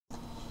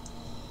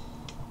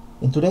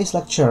In today's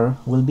lecture,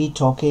 we'll be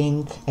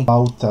talking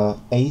about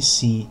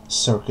AC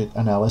circuit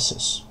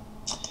analysis.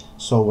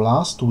 So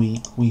last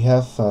week we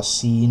have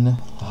seen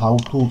how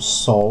to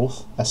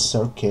solve a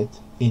circuit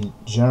in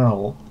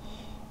general.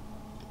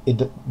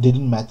 It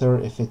didn't matter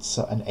if it's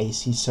an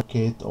AC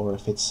circuit or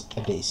if it's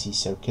a DC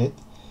circuit.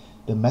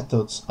 The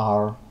methods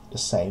are the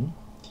same.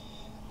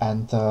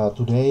 And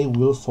today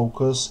we'll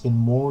focus in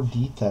more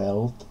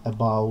detail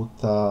about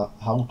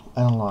how to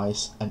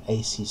analyze an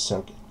AC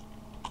circuit.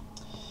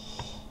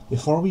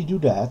 Before we do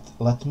that,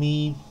 let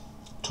me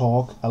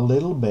talk a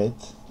little bit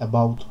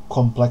about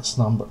complex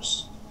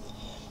numbers.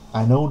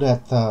 I know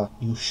that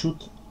you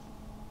should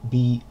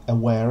be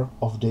aware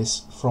of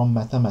this from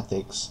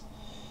mathematics,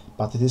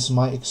 but it is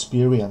my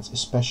experience,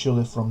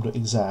 especially from the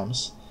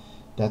exams,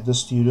 that the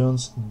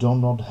students do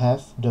not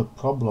have the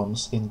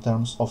problems in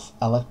terms of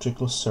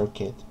electrical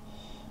circuit,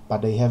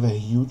 but they have a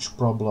huge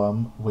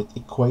problem with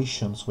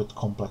equations with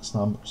complex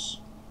numbers.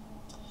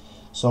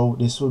 So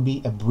this will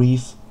be a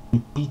brief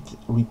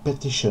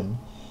repetition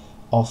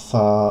of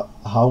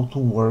how to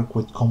work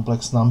with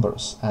complex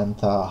numbers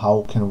and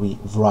how can we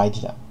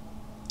write them.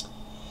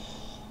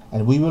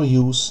 And we will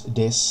use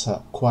this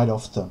quite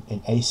often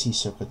in AC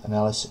circuit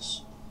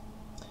analysis.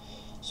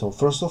 So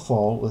first of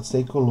all, let's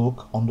take a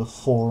look on the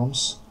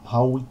forms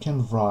how we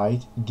can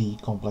write the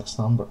complex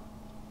number.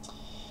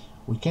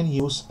 We can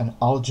use an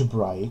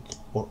algebraic,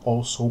 or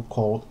also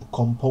called a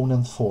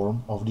component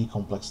form of the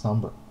complex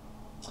number.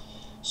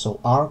 So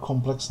our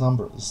complex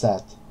number Z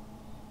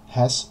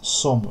has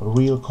some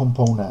real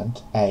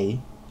component A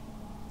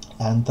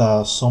and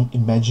some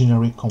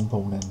imaginary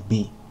component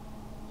B.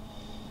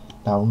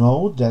 Now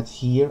note that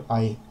here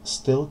I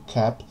still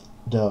kept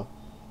the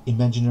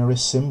imaginary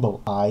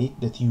symbol I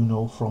that you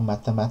know from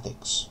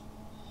mathematics,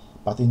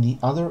 but in the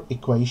other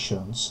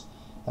equations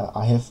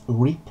I have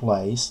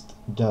replaced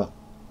the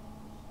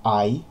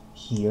I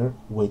here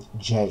with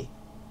J.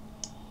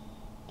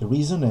 The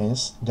reason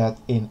is that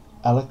in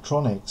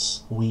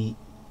electronics we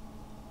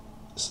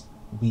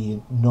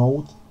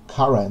note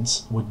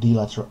currents with the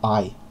letter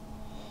I,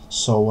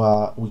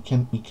 so we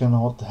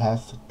cannot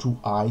have two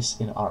I's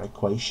in our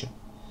equation.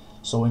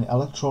 So in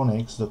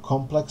electronics the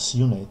complex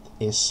unit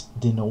is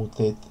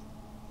denoted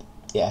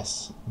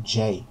as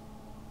J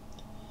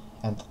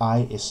and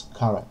I is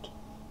current.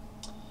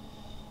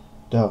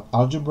 The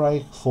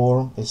algebraic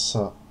form is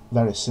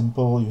very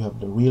simple. You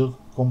have the real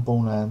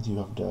component, you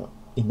have the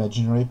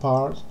imaginary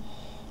part.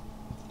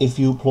 If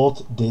you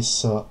plot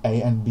this A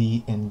and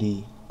B in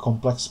the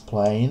complex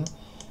plane,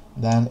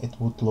 then it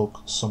would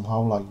look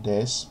somehow like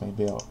this.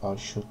 Maybe I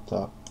should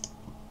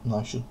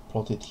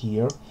plot it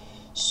here.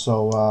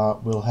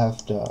 So we'll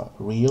have the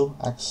real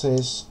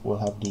axis, we'll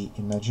have the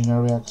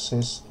imaginary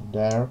axis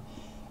there,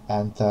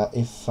 and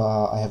if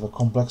I have a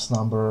complex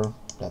number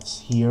that's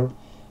here,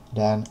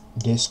 then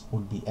this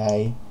would be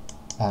A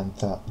and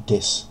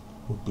this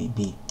would be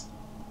B.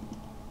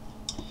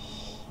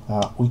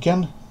 We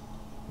can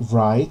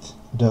write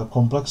the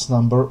complex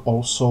number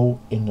also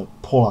in a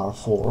polar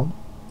form.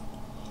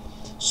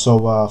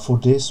 So for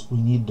this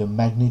we need the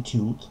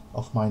magnitude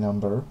of my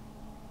number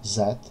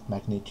Z,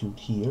 magnitude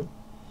here,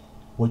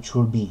 which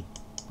will be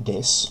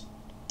this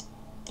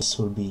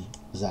will be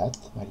Z,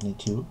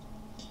 magnitude,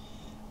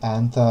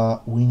 and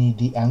we need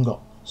the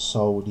angle,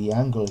 so the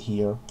angle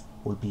here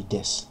will be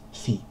this,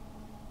 phi.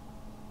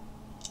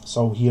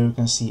 So here you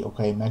can see,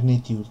 okay,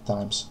 magnitude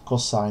times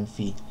cosine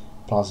phi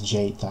plus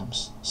J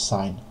times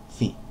sine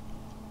phi.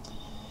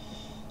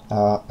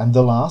 And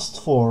the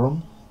last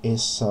form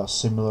is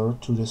similar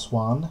to this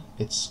one.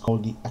 It's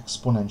called the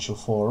exponential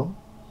form,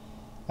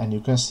 and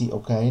you can see,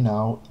 okay,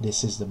 now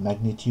this is the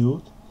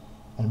magnitude,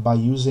 and by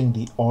using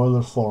the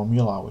Euler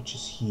formula, which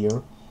is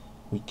here,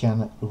 we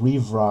can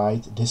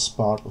rewrite this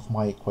part of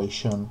my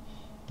equation,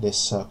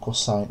 this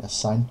cosine and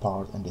sine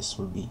part, and this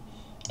will be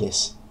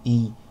this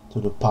e to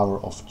the power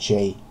of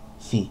j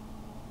phi.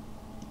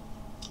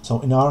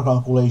 So in our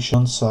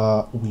calculations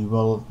we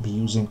will be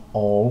using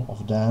all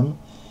of them.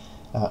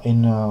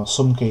 In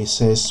some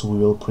cases we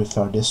will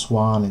prefer this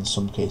one, in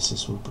some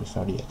cases we'll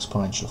prefer the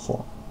exponential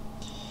form.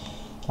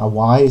 Now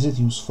why is it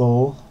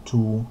useful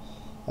to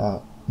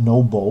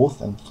know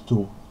both and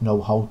to know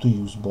how to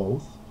use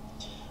both?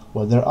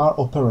 Well, there are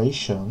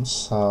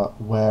operations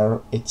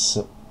where it's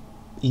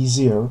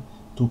easier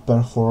to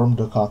perform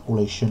the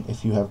calculation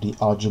if you have the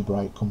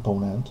algebraic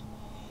component,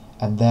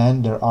 and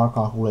then there are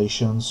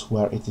calculations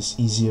where it is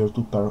easier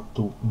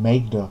to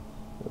make the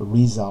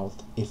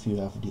result if you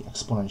have the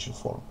exponential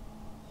form.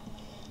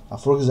 Now,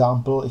 for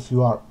example, if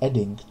you are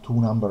adding two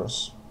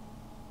numbers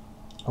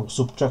or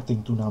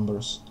subtracting two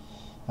numbers,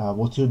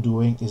 what you're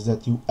doing is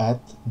that you add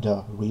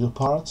the real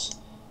parts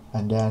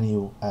and then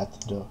you add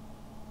the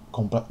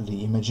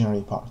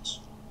imaginary parts.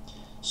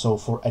 So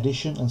for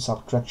addition and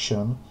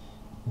subtraction,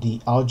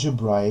 the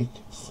algebraic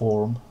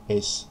form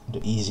is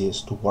the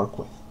easiest to work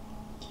with.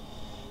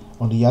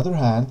 On the other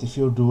hand, if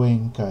you're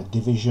doing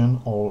division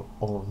or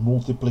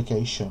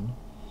multiplication,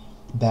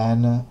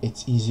 then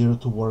it's easier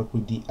to work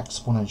with the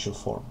exponential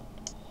form.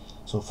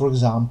 So for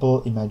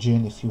example,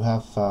 imagine if you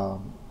have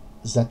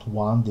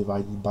z1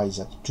 divided by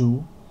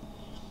z2,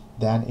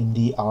 then in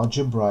the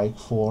algebraic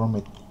form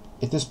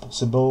it is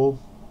possible,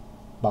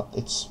 but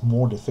it's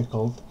more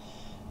difficult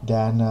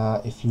than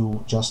if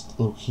you just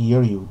look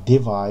here, you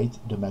divide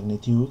the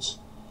magnitudes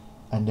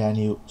and then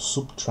you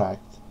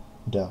subtract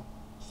the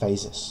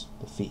phases,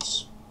 the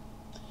phees.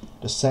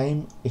 The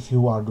same if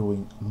you are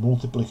doing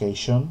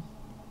multiplication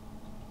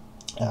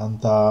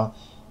and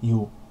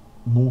you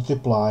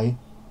multiply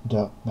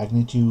the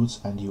magnitudes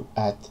and you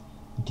add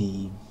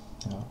the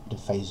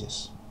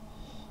phases.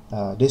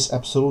 This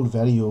absolute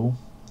value,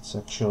 it's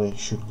actually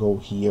should go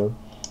here,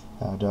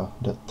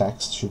 the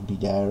text should be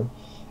there,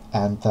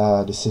 and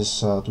this is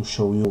to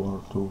show you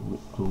or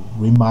to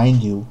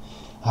remind you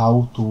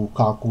how to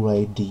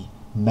calculate the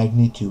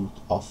magnitude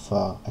of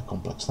a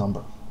complex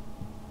number.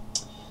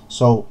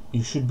 So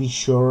you should be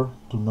sure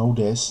to know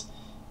this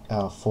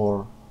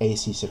for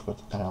AC circuit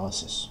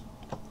analysis.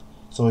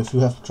 So if you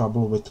have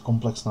trouble with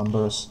complex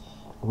numbers,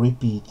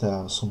 repeat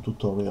some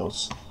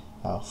tutorials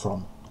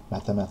from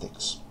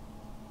mathematics.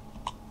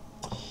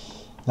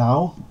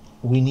 Now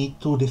we need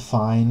to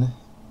define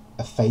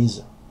a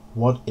phasor.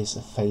 What is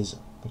a phasor?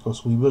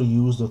 Because we will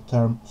use the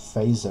term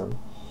phasor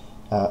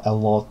a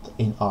lot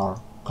in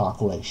our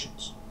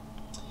calculations.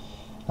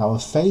 Now a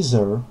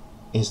phasor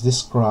is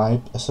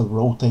described as a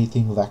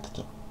rotating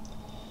vector.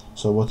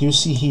 So what you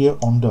see here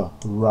on the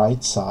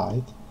right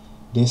side,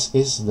 this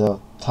is the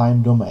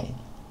time domain.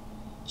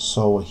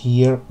 So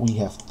here we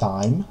have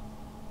time,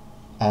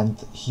 and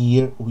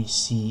here we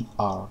see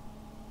our,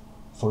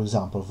 for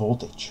example,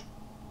 voltage.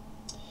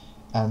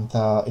 And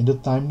in the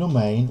time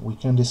domain we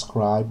can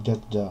describe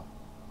that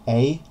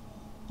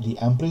the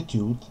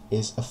amplitude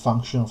is a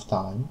function of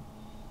time,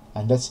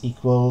 and that's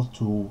equal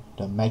to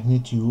the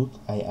magnitude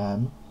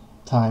Am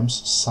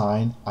times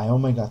sine I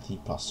omega t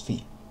plus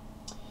phi.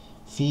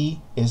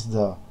 Phi is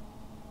the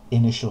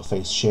initial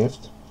phase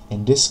shift.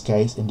 In this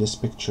case, in this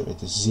picture,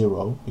 it is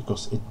 0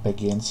 because it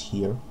begins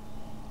here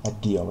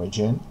at the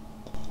origin,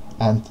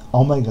 and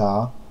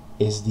omega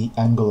is the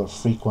angular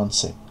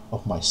frequency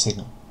of my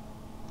signal.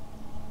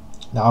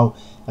 Now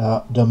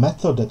the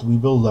method that we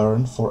will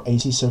learn for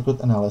AC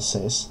circuit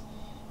analysis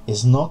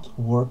is not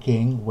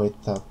working with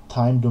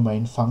time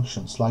domain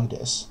functions like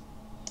this,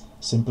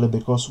 simply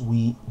because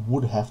we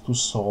would have to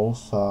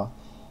solve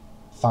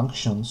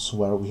functions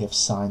where we have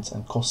sines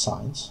and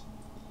cosines.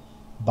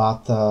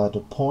 But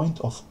the point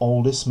of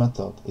all this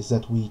method is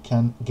that we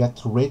can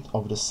get rid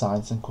of the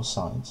sines and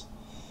cosines,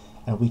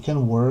 and we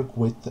can work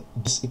with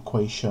these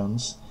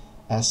equations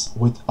as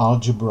with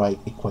algebraic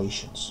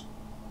equations.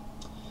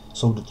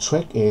 So the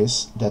trick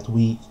is that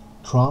we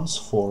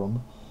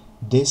transform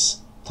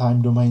this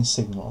time domain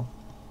signal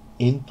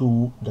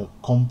into the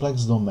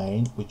complex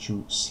domain, which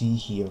you see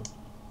here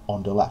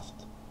on the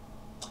left.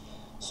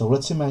 So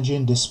let's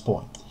imagine this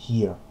point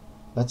here.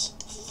 Let's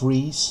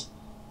freeze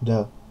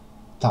the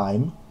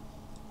time,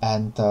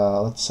 and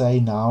let's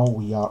say now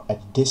we are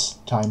at this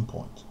time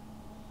point.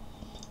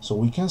 So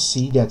we can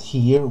see that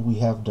here we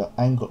have the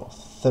angle of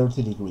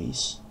 30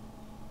 degrees,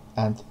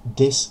 and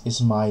this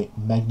is my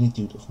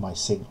magnitude of my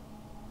signal.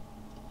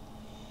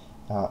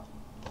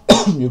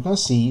 You can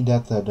see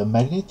that the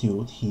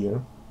magnitude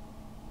here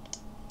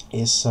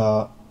is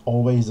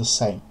always the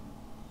same.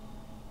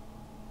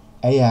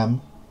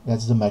 Am,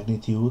 that's the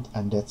magnitude,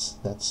 and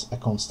that's a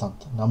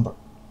constant number.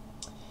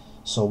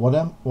 So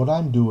what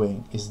I'm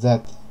doing is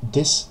that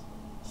this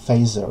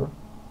phasor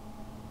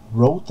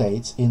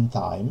rotates in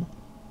time,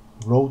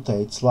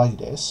 rotates like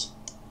this,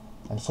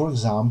 and for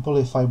example,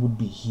 if I would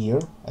be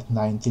here at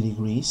 90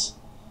 degrees,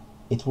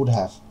 it would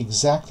have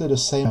exactly the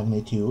same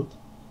magnitude,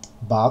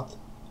 but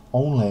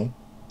only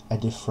a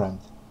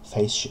different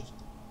phase shift.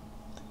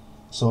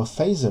 So a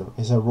phasor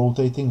is a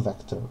rotating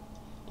vector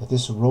that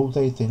is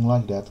rotating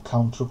like that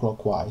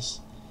counterclockwise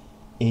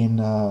in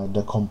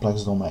the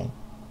complex domain.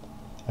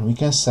 And we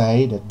can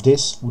say that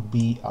this would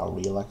be our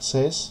real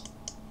axis,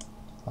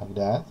 like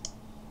that,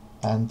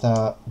 and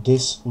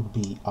this would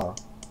be our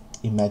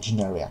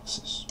imaginary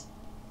axis.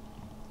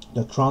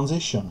 The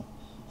transition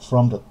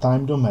from the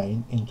time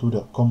domain into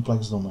the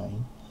complex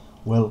domain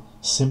will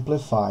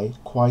simplify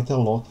quite a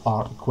lot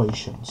our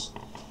equations,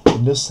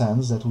 in the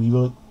sense that we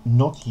will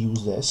not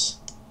use this,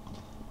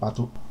 but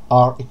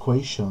our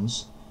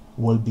equations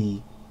will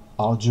be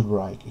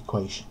algebraic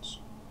equations.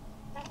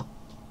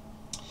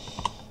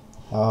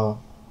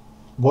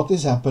 What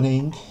is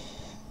happening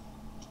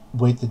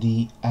with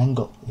the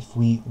angle if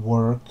we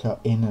work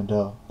in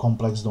the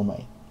complex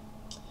domain?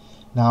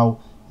 Now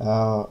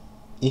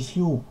if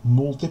you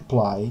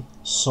multiply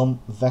some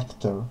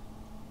vector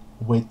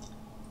with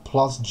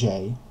plus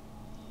j,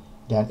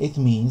 then it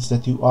means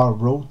that you are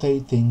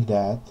rotating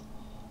that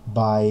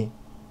by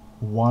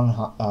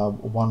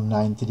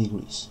 190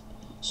 degrees.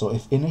 So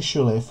if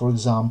initially, for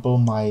example,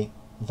 my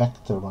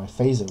vector, my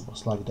phasor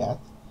was like that,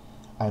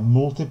 I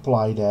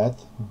multiply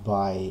that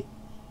by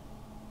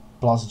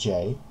plus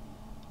j,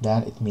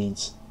 then it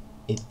means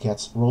it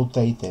gets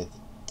rotated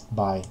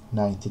by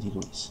 90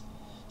 degrees.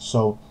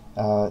 So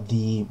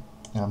the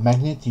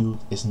magnitude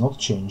is not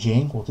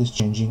changing. What is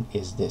changing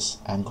is this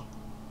angle.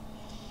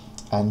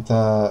 And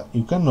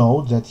you can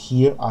note that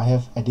here I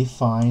have a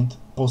defined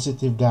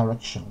positive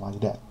direction like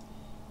that.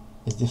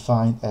 It's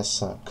defined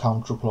as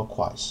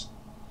counterclockwise.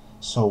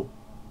 So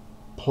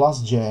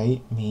plus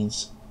J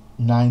means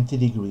 90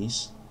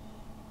 degrees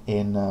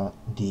in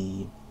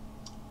the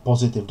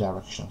positive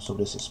direction. So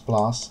this is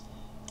plus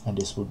and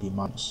this would be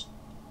minus.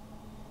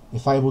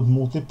 If I would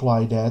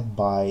multiply that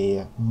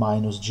by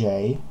minus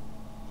J,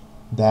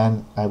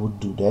 then I would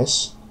do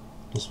this.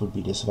 This would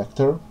be this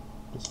vector,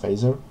 this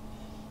phasor.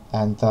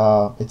 And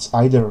it's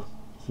either,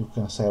 if you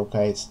can say,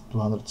 okay, it's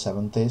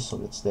 270,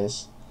 so it's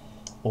this,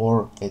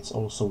 or it's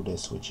also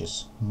this, which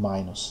is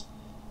minus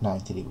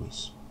 90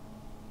 degrees.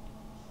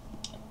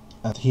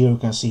 And here you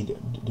can see the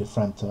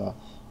different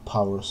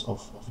powers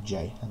of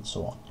J and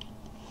so on.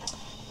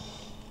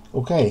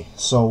 Okay,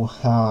 so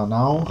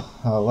now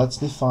let's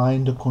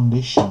define the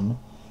condition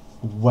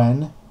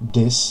when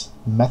this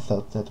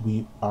method that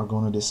we are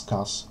going to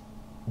discuss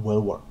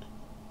will work.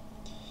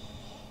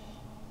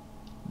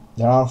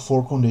 There are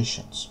 4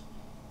 conditions.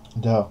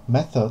 The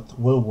method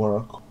will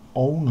work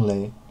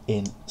only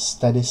in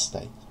steady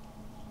state.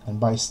 And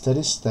by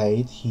steady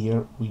state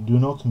here we do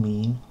not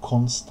mean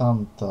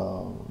constant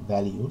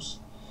values,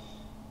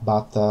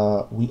 but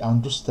we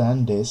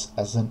understand this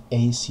as an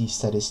AC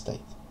steady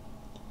state.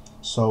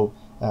 So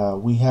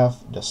we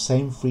have the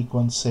same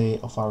frequency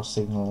of our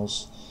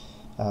signals,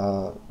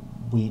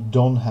 we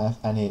don't have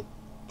any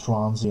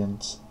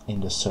transients in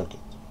the circuit.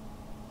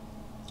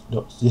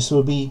 This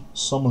will be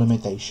some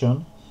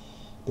limitation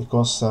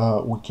because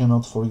we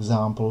cannot, for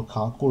example,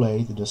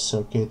 calculate the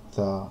circuit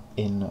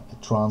in a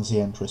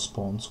transient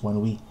response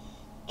when we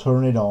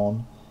turn it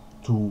on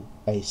to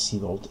AC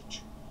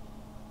voltage.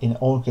 In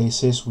all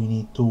cases we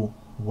need to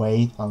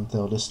wait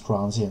until this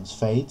transient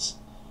fades,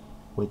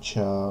 which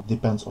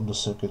depends on the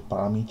circuit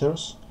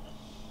parameters,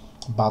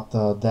 but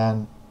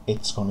then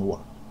it's gonna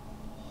work.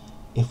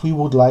 If we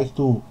would like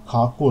to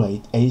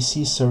calculate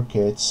AC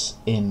circuits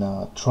in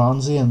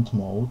transient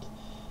mode,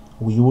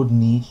 we would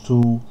need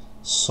to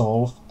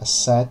solve a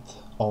set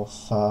of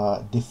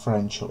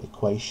differential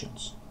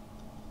equations,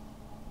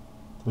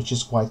 which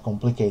is quite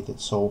complicated.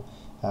 So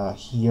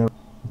here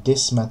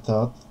this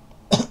method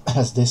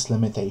has this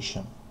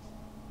limitation,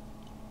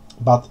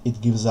 but it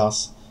gives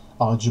us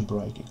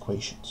algebraic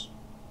equations.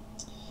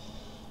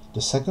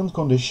 The second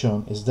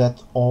condition is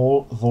that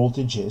all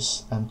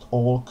voltages and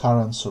all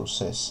current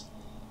sources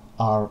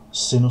are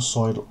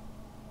sinusoidal.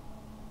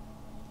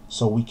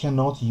 So we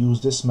cannot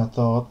use this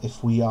method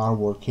if we are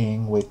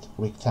working with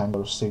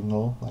rectangular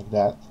signal like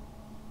that.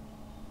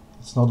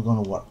 It's not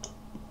going to work.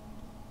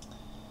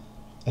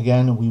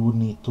 Again, we would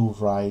need to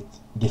write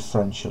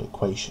differential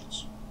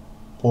equations,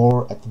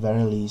 or at the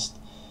very least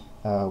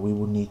we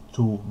would need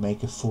to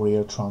make a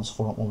Fourier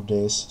transform of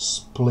this,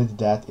 split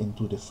that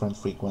into different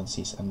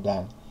frequencies, and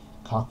then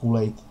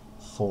calculate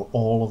for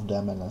all of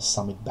them and then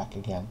sum it back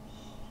again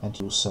and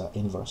use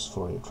inverse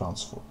Fourier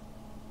transform.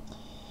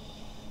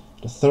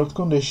 The third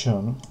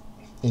condition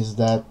is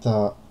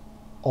that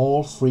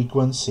all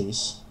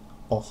frequencies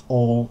of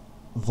all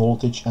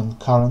voltage and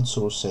current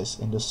sources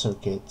in the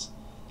circuit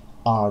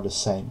are the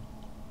same.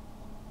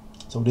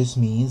 So this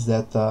means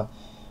that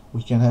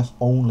we can have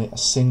only a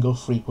single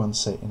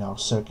frequency in our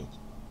circuit.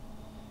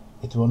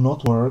 It will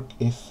not work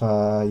if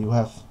you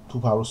have 2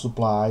 power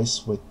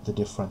supplies with the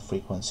different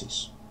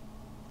frequencies.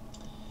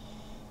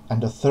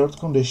 And the third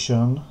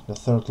condition, the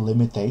third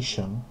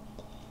limitation,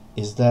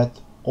 is that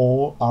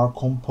all our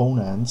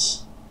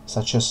components,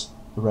 such as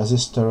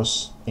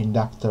resistors,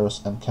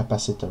 inductors and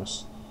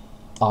capacitors,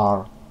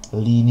 are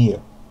linear.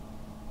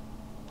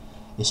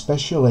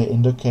 Especially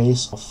in the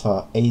case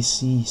of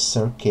AC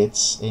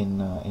circuits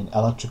in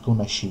electrical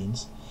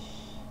machines,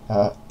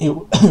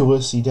 you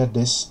will see that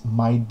this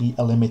might be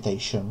a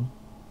limitation,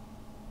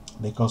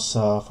 because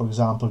for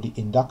example the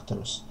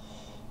inductors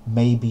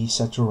may be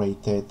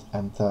saturated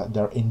and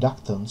their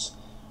inductance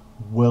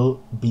will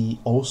be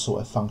also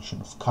a function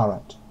of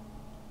current.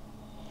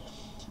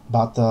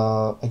 But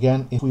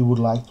again, if we would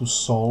like to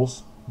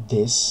solve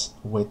this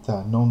with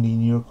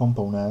nonlinear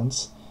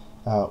components,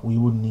 we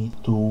would need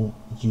to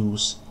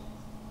use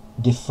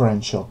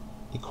differential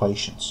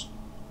equations.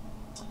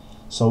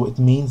 So it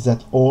means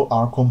that all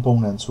our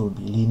components will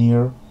be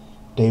linear,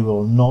 they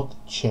will not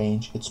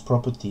change its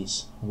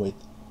properties with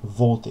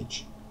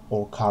voltage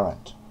or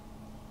current.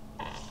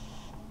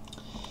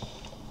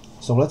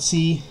 So let's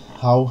see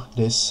how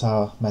this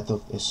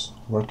method is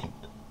working.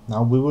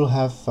 Now we will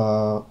have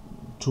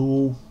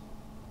 2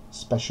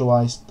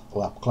 specialized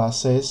lab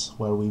classes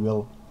where we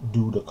will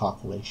do the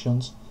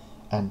calculations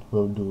and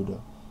we'll do the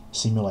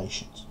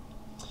simulations.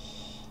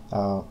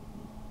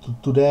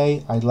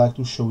 Today I'd like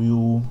to show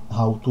you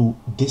how to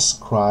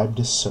describe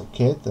the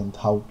circuit and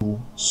how to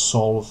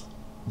solve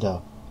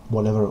the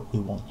whatever we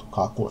want to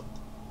calculate.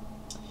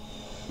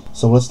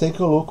 So let's take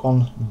a look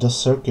on the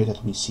circuit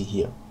that we see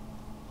here.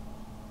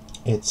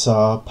 It's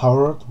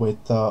powered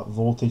with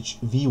voltage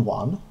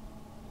V1.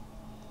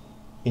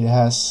 It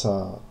has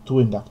 2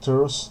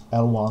 inductors,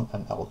 L1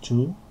 and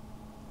L2,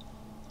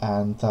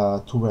 and 2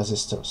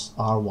 resistors,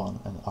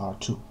 R1 and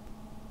R2.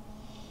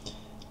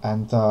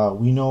 And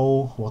we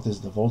know what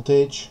is the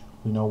voltage,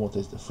 we know what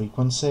is the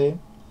frequency,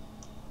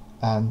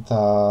 and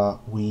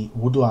we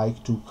would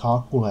like to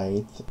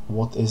calculate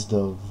what is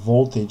the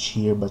voltage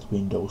here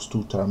between those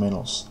two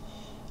terminals,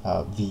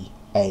 V,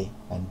 A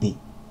and B.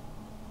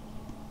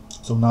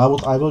 So now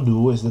what I will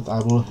do is that I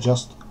will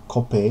just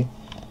copy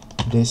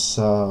this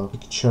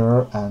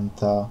picture and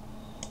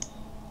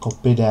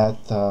copy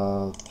that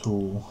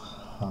to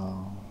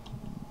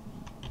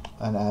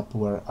an app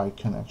where I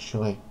can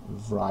actually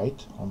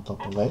write on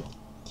top of it.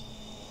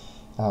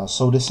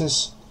 So this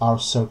is our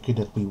circuit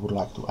that we would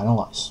like to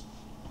analyze.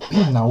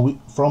 Now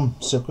from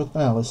circuit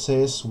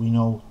analysis we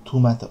know two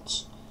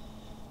methods,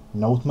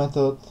 node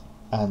method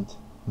and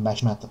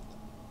mesh method.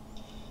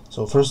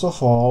 So first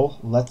of all,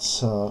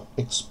 let's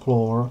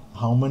explore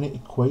how many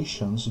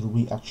equations do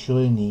we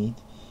actually need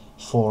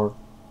for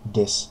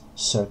this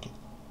circuit.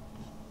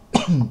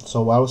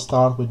 So I will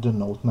start with the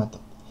node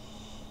method.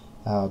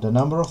 The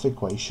number of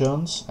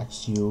equations,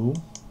 xu,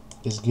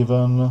 is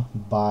given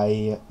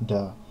by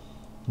the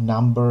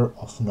number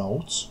of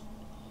nodes.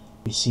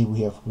 We see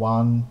we have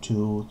 1,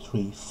 2,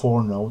 3,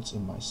 4 nodes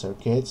in my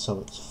circuit, so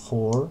it's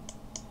 4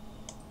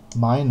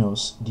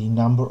 minus the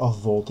number of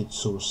voltage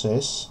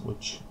sources,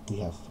 which we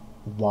have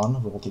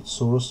 1 voltage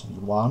source,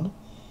 V1,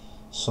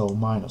 so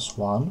minus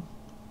 1,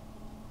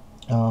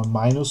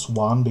 minus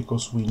 1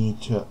 because we need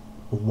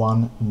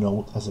one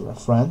node as a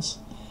reference,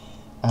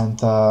 and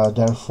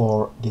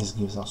therefore this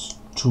gives us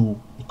 2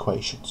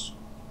 equations.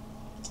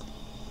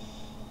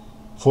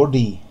 For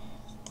the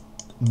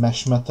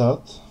mesh method,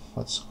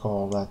 let's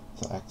call that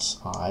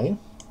xi,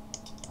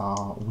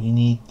 we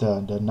need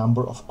the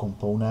number of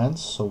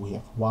components, so we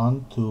have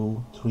 1,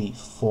 2, 3,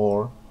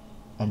 4,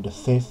 and the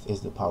 5th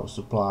is the power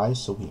supply,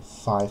 so we have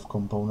 5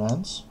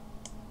 components,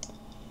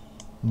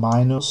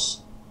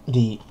 minus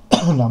the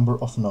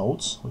number of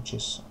nodes, which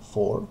is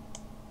 4,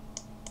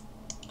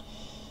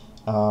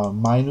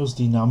 minus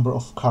the number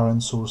of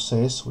current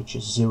sources, which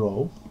is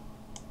 0,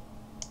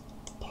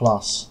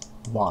 plus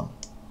 1.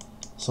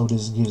 So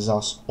this gives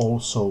us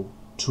also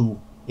 2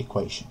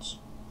 equations.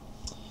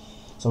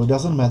 So it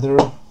doesn't matter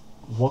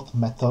what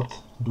method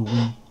do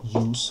we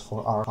use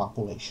for our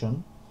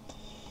calculation.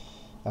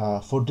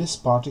 For this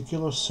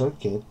particular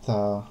circuit,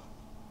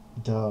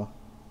 the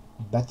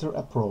better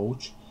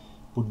approach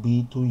would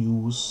be to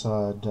use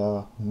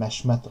the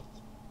mesh method,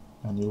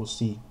 and you'll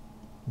see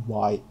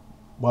why.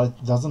 Well,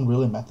 it doesn't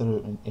really matter.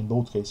 In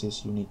both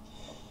cases you need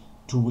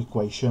 2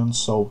 equations,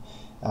 so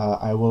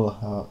I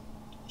will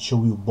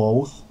show you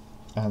both,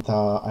 and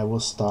I will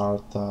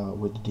start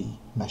with the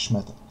mesh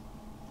method.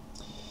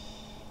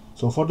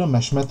 So for the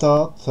mesh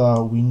method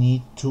we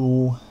need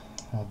to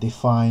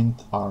define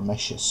our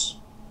meshes.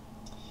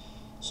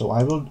 So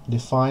I will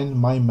define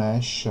my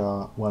mesh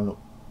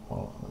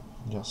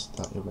just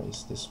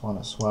erase this one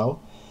as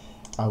well.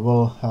 I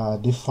will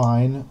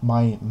define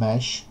my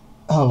mesh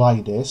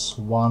like this.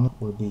 One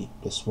will be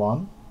this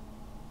one,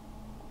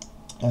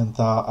 and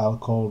I'll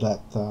call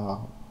that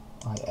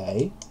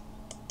IA,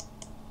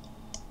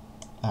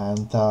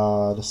 and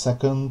the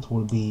second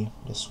will be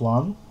this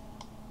one.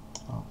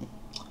 Okay,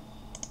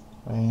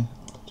 I'll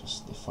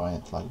just define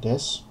it like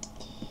this,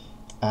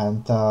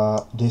 and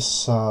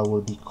this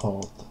will be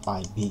called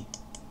IB.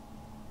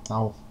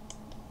 Now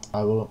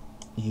I will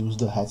use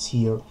the heads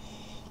here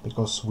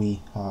because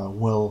we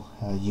will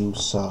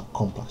use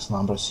complex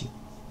numbers here.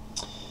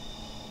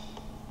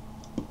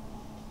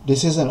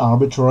 This is an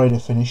arbitrary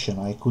definition.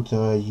 I could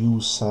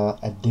use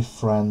a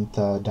different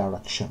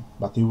direction,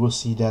 but you will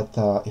see that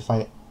if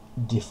I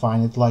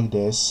define it like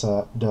this,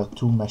 the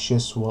 2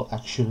 meshes will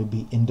actually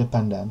be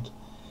independent,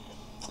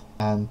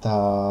 and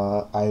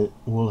I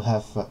will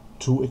have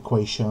 2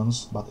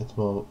 equations, but it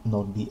will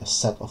not be a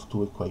set of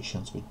 2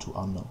 equations with 2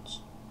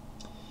 unknowns.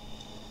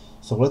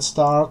 So let's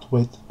start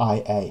with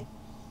IA.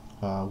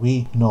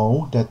 We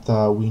know that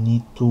we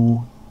need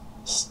to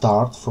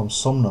start from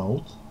some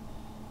node,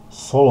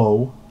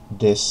 follow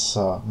this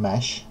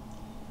mesh,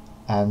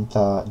 and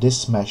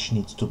this mesh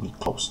needs to be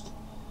closed.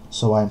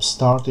 So I'm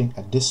starting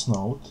at this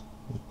node,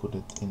 we put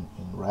it in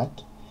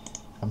red.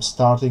 I'm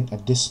starting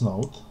at this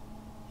node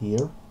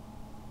here,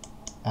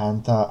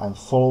 and I'm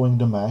following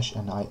the mesh,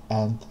 and I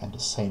end at the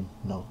same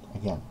node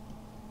again.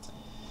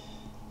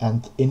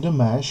 And in the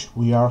mesh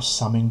we are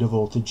summing the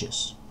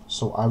voltages.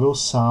 So I will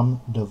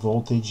sum the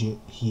voltage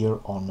here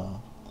on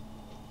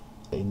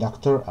the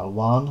inductor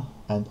L1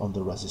 and on the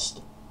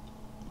resistor,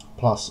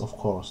 plus of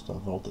course the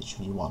voltage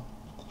V1.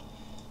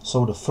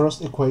 So the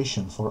first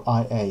equation for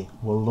IA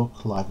will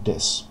look like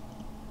this.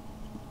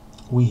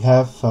 We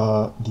have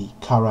the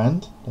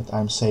current that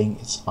I'm saying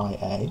it's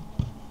IA.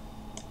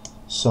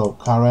 So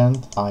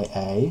current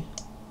IA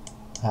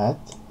hat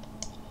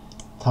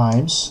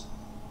times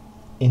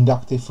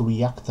inductive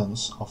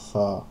reactance of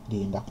the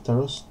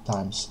inductors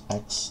times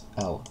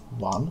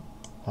XL1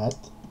 hat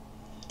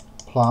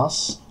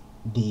plus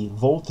the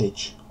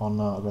voltage on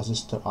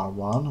resistor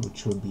R1,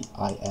 which will be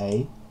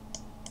IA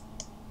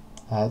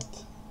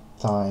hat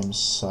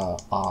times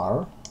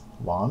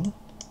R1,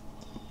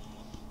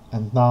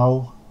 and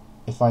now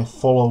if I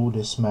follow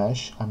this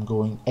mesh, I'm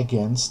going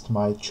against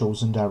my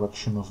chosen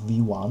direction of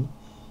v1,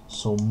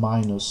 so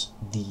minus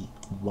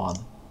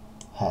v1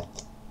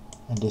 hat,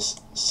 and this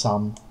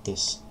sum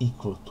is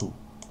equal to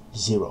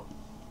 0.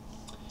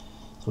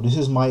 So this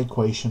is my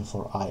equation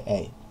for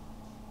IA.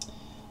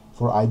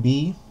 For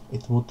IB,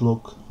 it would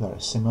look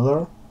very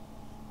similar.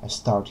 I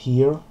start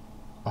here,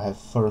 I have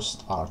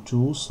first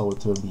R2, so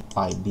it will be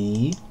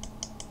IB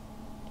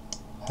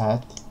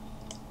hat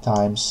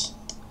times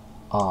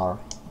R2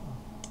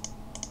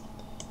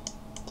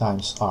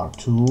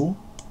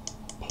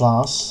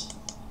 plus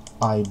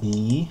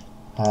IB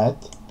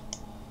hat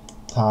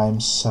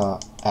times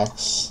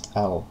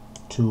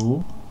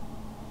XL2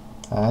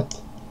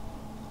 hat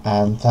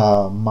and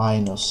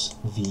minus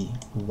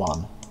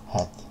V1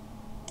 hat,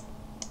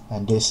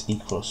 and this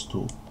equals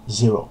to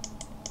 0.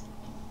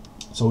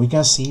 So we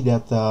can see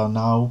that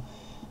now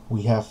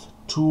we have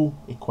two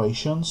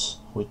equations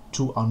with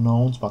two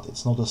unknowns, but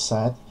it's not a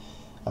set.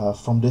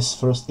 From this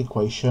first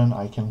equation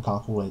I can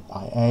calculate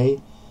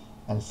IA,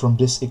 and from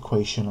this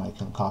equation I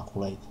can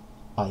calculate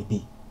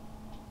IB.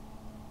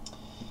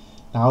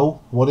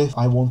 Now what if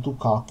I want to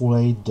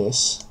calculate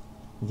this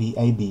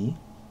VAB?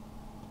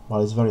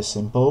 Well, it's very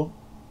simple.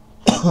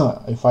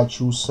 If I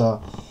choose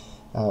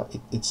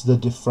it's the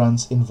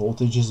difference in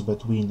voltages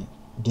between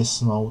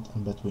this node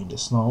and between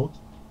this node.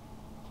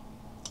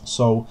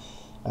 So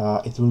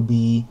it will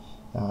be,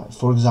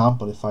 for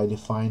example, if I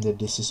define that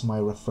this is my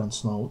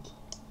reference node,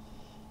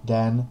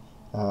 then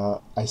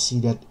I see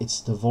that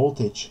it's the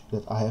voltage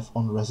that I have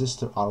on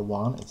resistor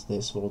R1, it's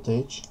this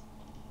voltage,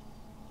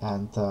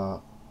 and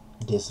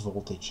this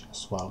voltage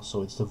as well.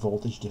 So it's the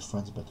voltage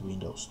difference between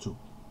those two.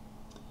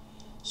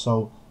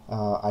 So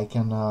I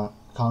can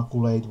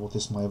calculate what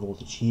is my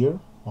voltage here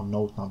on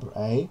node number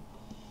A,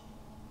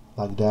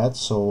 like that.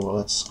 So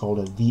let's call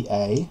it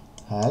VA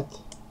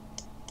hat.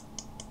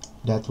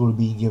 That will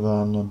be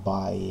given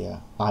by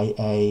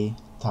IA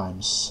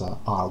times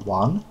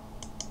R1.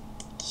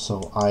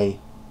 So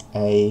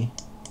IA,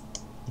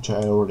 which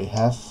I already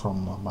have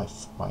from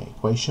my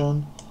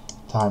equation,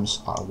 times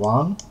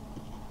R1.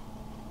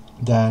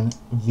 Then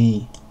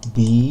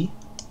VB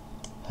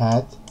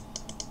hat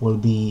will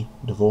be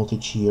the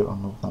voltage here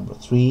on node number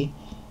 3,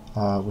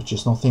 which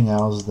is nothing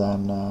else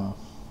than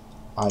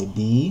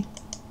IB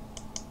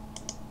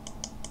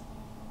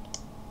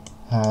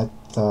hat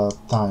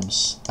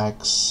times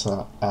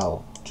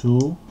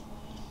XL2,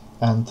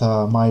 and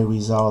my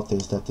result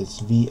is that it's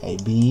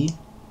VAB.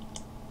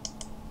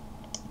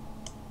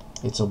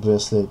 It's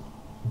obviously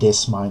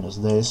this minus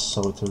this,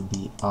 so it will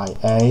be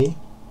IA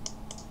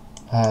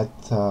hat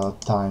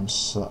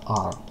times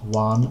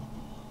R1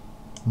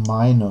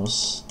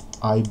 minus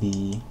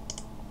IB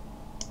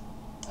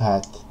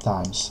hat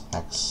times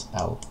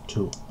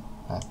XL2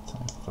 hat.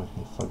 I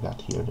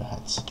forgot here the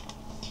hats.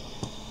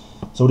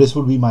 So this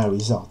would be my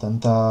result,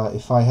 and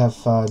if I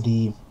have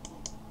the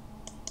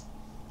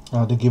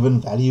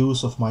given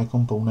values of my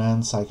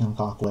components, I can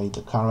calculate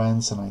the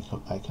currents, and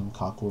I can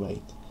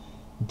calculate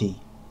the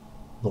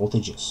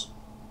voltages.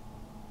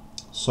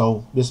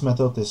 So this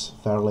method is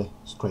fairly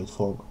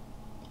straightforward.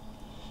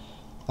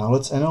 Now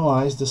let's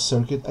analyze the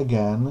circuit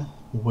again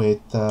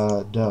with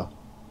the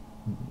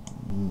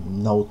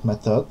node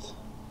method.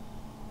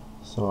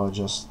 So I'll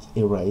just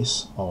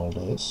erase all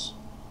this,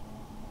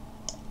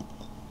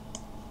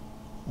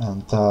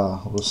 and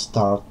we'll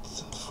start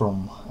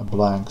from a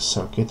blank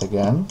circuit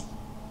again.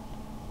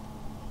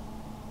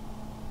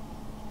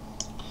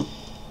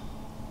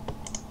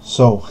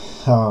 So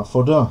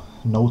for the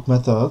node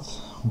method,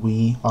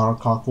 we are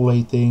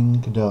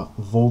calculating the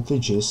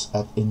voltages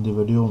at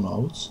individual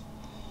nodes.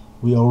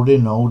 We already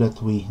know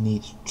that we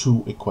need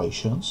two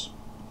equations,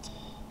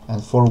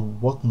 and for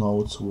what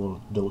nodes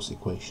will those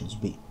equations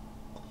be?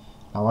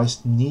 Now I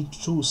need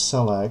to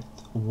select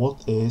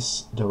what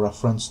is the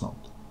reference node.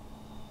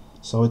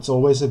 So it's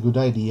always a good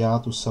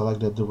idea to select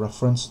that the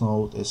reference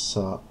node is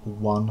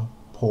one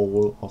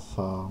pole of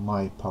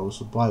my power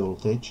supply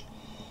voltage.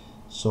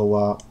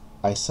 So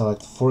I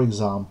select, for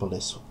example,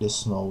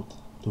 this node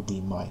to be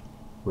my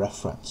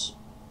reference.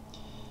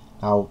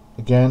 Now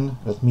again,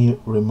 let me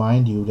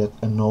remind you that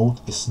a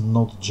node is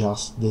not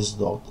just this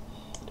dot,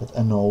 that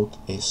a node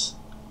is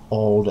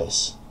all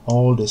this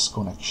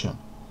connection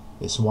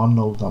is one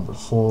node number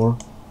 4,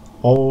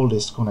 all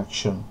this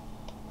connection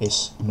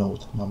is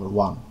node number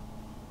 1.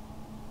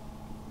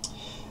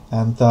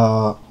 And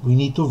we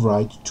need to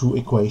write two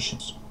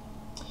equations.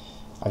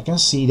 I can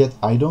see that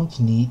I don't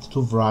need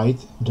to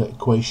write the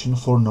equation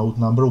for node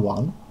number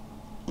 1,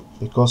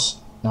 because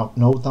now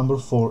node number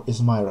 4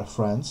 is my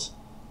reference,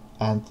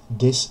 and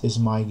this is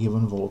my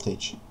given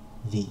voltage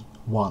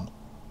V1.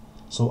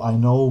 So I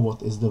know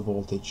what is the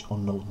voltage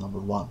on node number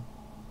 1.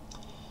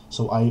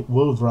 So I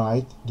will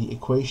write the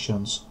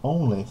equations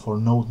only for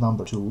node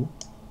number 2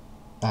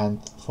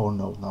 and for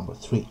node number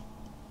 3.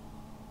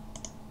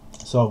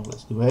 So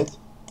let's do it.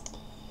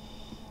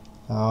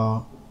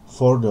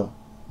 For the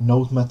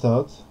node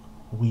method,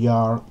 we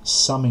are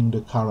summing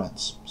the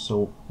currents.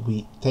 So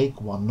we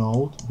take one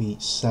node, we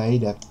say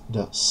that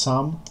the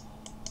sum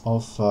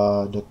of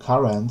the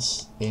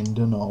currents in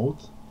the node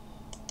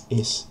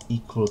is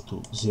equal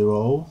to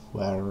 0,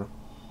 where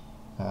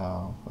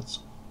let's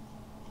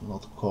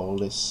not call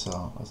this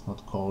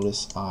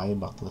I,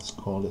 but let's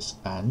call this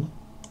n,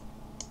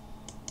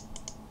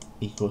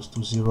 equals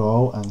to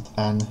 0, and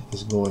n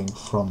is going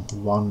from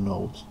one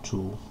node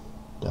to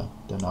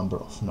the number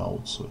of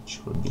nodes, which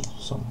would be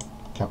some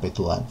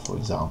capital N, for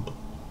example.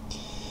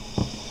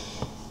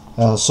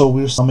 So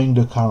we're summing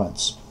the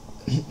currents.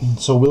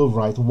 So we'll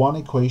write one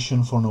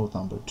equation for node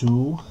number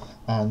 2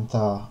 and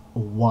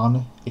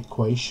one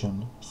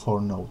equation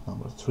for node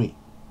number 3.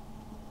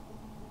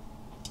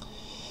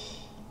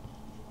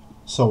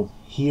 So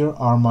here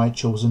are my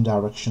chosen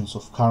directions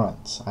of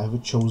currents. I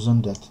have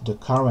chosen that the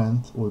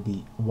current will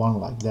be one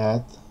like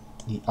that,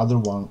 the other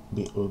one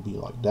will be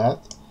like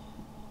that.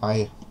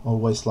 I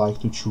always like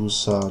to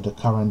choose the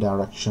current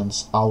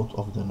directions out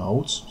of the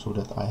nodes, so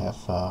that I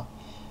have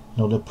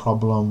not a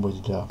problem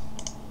with the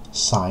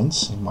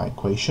signs in my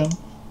equation.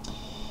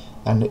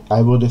 And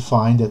I will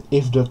define that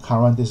if the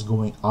current is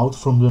going out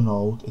from the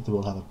node, it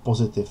will have a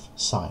positive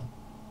sign.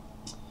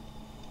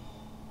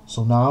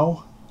 So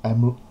now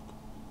I'm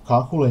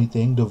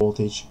calculating the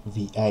voltage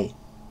VA.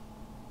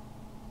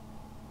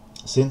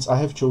 Since I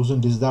have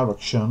chosen this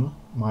direction,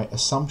 my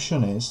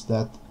assumption is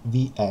that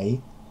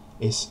VA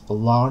is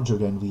larger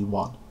than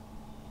V1.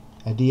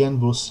 At the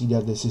end we'll see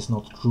that this is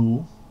not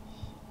true,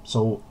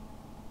 so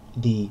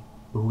the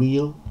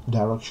real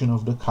direction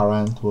of the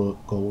current will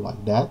go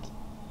like that,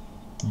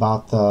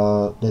 but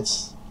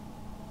that's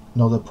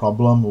not a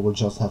problem. We will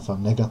just have a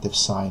negative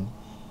sign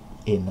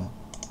in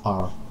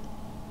our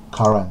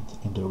current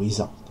in the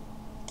result.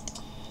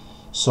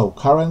 So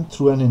current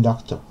through an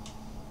inductor,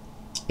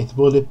 it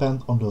will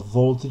depend on the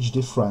voltage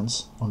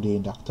difference on the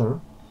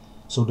inductor.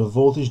 So the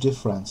voltage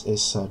difference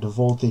is the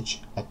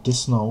voltage at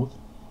this node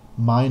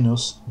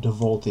minus the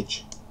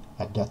voltage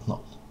at that node.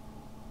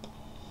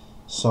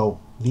 So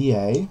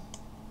VA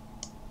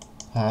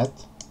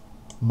hat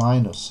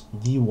minus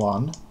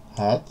V1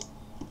 hat,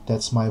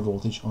 that's my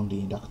voltage on the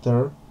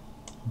inductor,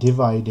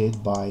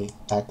 divided by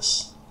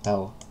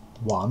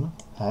XL1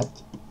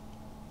 hat,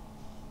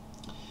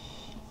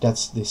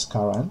 that's this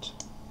current.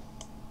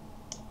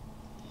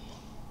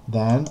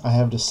 Then I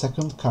have the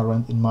second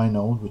current in my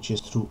node, which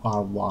is through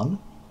R1,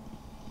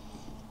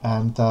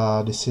 and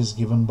this is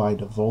given by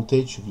the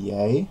voltage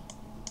VA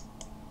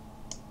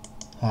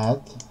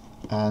hat,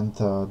 and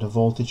the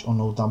voltage on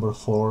node number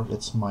 4,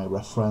 that's my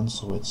reference,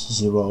 so it's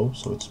 0,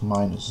 so it's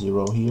minus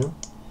 0 here,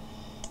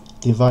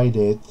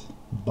 divided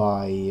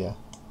by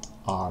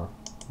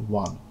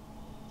R1,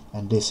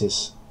 and this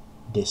is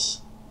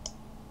this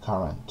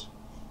current,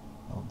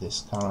 not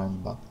this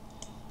current, but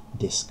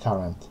this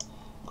current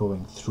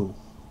going through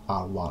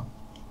R1,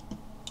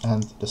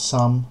 and the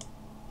sum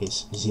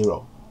is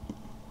 0.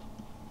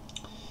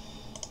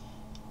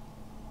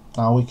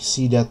 Now we can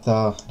see that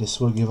this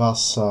will give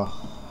us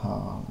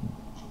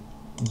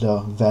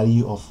the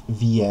value of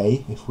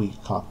VA if we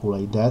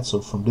calculate that. So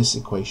from this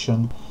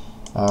equation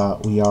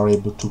we are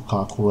able to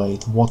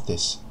calculate what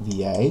is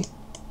VA,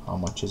 how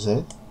much is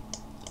it,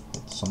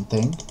 it's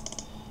something,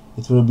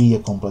 it will be a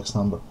complex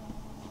number.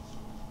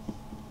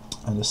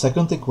 And the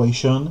second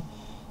equation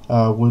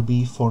will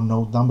be for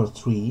node number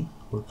 3.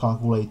 We're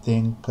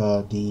calculating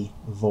the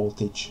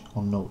voltage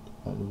on node,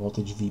 the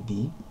voltage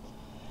VB.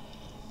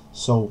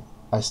 So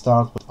I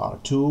start with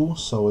R2,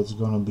 so it's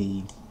going to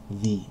be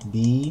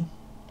VB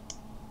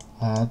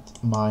hat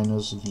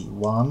minus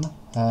V1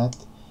 hat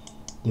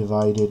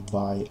divided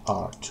by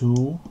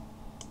R2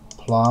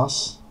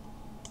 plus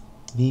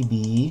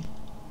VB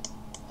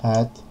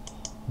hat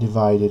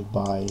divided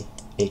by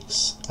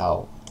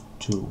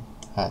XL2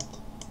 hat,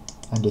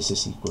 and this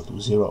is equal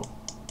to 0.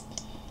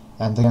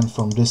 And again,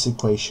 from this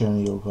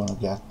equation you're going to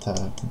get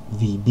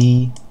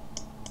VB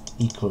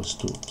equals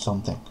to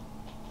something,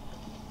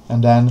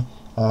 and then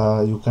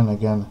you can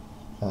again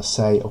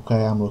say,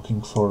 okay, I'm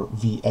looking for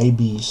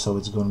VAB, so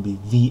it's going to be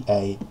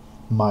VA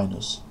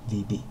minus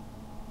VB.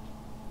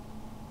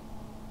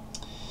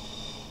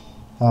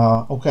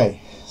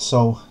 Okay,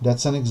 so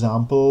that's an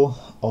example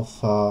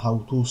of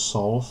how to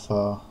solve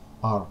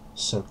our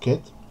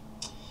circuit.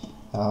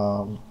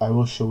 I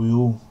will show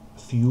you a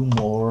few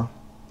more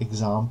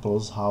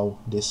examples how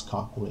this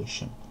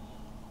calculation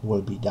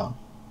will be done.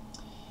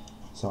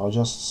 So I'll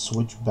just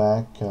switch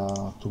back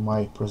to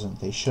my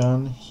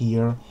presentation.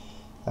 Here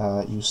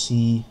you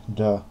see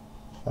the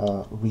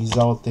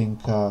resulting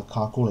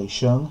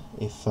calculation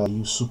if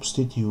you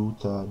substitute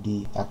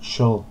the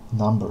actual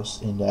numbers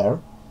in there.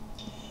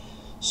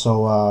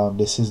 So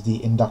this is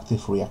the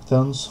inductive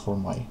reactance for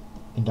my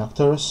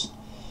inductors.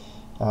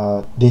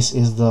 This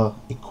is the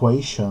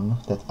equation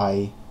that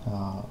I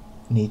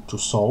need to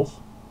solve,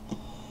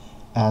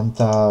 and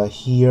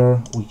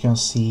here we can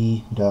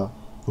see the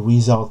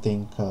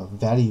resulting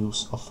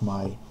values of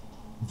my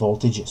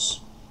voltages.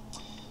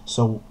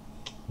 So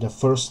the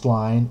first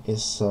line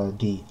is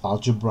the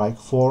algebraic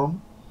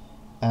form,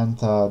 and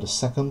the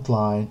second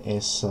line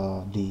is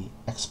the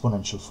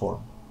exponential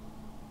form.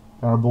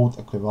 They are both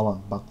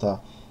equivalent,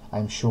 but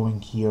I'm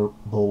showing here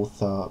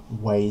both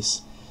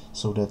ways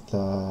so that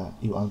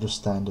you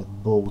understand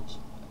that both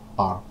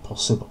are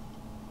possible.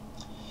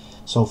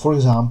 So for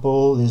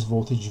example, this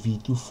voltage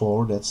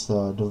V24, that's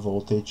the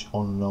voltage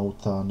on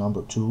node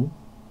number 2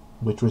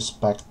 with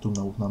respect to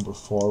node number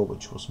 4,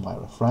 which was my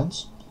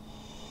reference.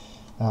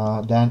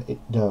 Then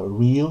the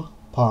real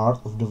part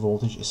of the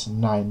voltage is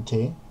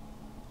 90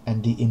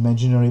 and the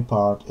imaginary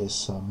part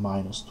is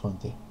minus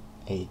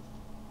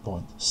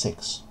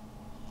 28.6.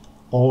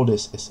 All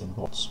this is in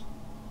volts.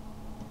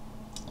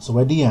 So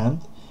at the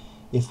end,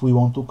 if we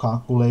want to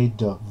calculate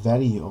the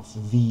value of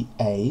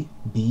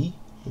VAB,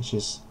 which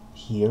is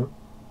here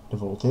the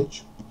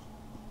voltage,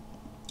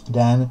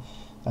 then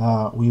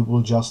we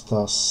will just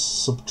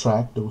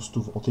subtract those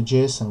two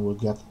voltages and we'll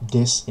get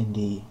this in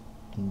the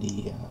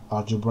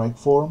algebraic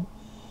form,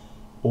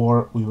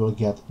 or we will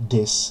get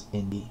this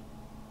in the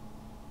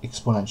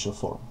exponential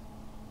form.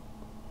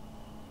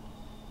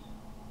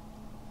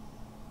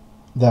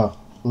 The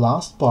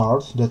last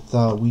part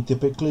that we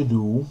typically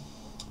do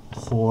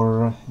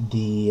for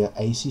the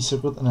AC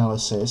circuit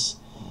analysis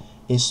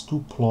is to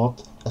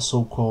plot a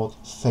so-called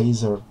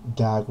phasor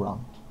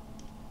diagram.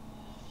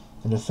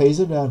 And the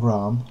phasor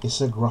diagram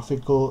is a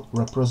graphical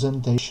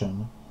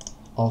representation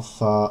of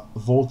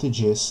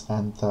voltages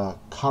and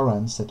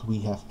currents that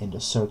we have in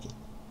the circuit.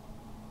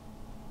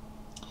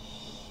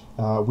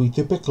 We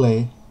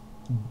typically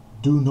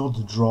do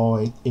not draw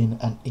it in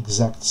an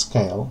exact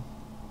scale,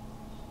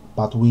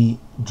 but we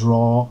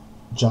draw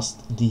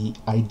just the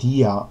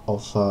idea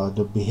of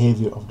the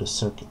behavior of the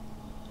circuit.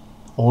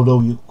 Although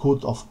you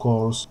could, of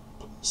course,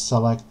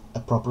 select a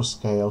proper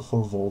scale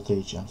for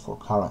voltage and for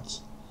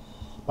currents.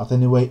 But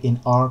anyway, in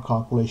our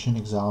calculation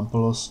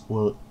examples,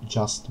 we'll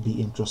just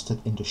be interested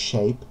in the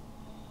shape,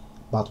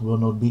 but we'll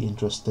not be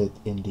interested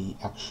in the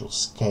actual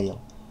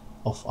scale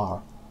of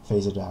our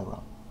phasor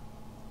diagram.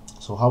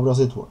 So how does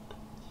it work?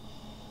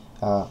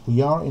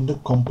 We are in the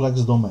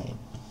complex domain,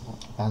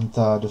 and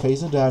the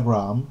phasor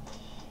diagram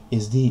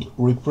is the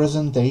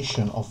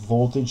representation of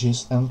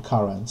voltages and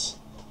currents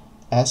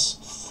as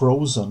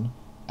frozen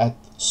at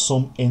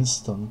some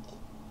instant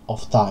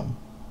of time.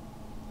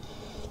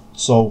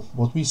 So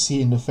what we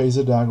see in the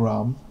phasor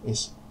diagram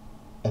is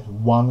at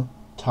one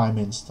time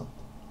instant.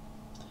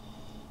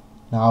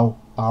 Now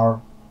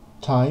our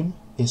time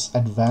is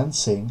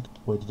advancing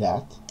with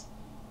that,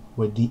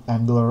 with the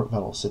angular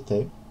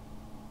velocity,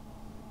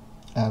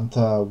 and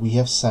we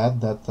have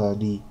said that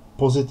the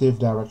positive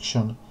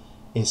direction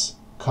is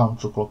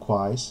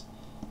counterclockwise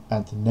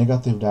and the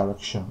negative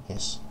direction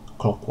is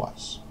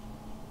clockwise.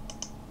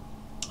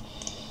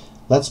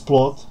 Let's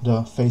plot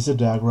the phasor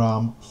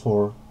diagram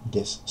for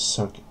this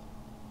circuit.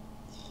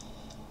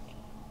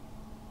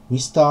 We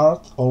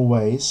start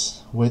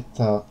always with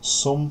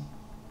some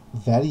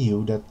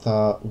value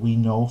that we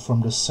know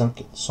from the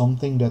circuit,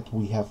 something that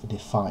we have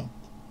defined.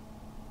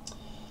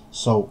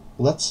 So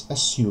let's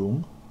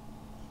assume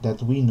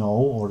that we know,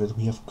 or that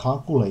we have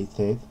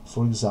calculated,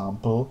 for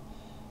example,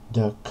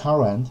 the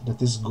current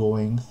that is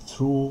going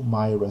through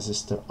my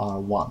resistor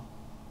R1.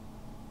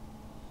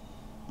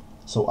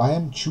 So I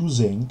am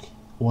choosing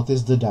what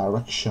is the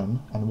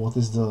direction and what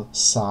is the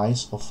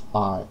size of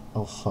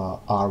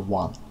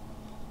R1.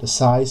 The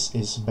size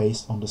is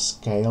based on the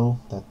scale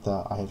that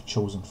I have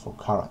chosen for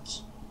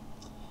currents.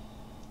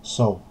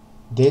 So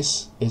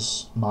this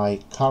is my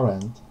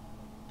current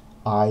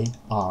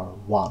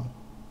IR1.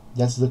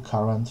 That's the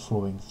current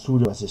flowing through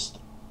the resistor.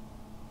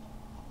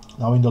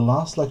 Now in the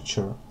last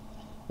lecture,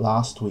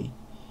 last week,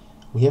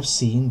 we have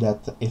seen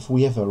that if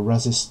we have a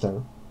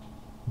resistor,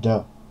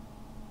 the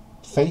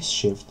phase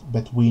shift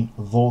between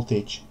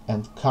voltage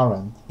and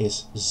current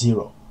is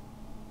 0.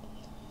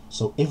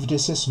 So if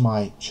this is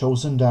my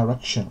chosen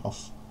direction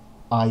of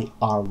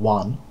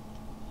IR1,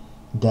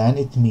 then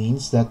it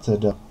means that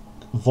the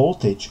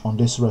voltage on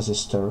this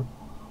resistor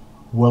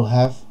will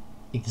have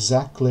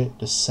exactly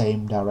the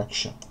same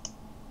direction.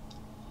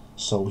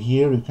 So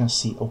here you can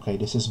see, okay,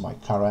 this is my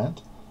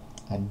current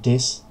and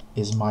this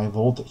is my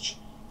voltage,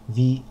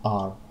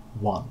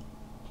 VR1.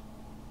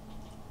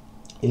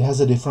 It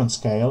has a different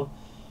scale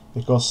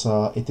because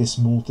it is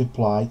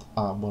multiplied,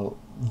 well,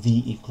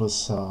 V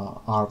equals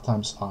R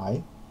times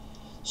I.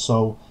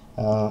 So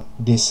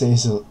this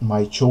is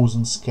my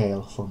chosen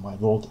scale for my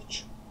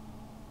voltage.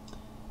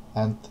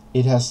 And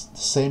it has the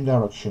same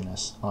direction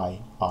as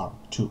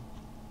IR2.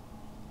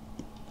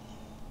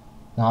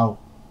 Now,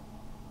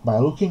 by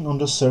looking on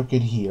the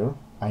circuit here,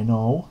 I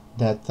know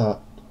that the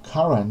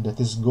current that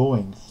is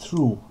going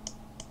through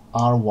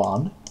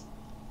R1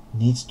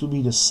 needs to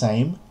be the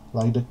same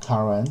like the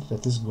current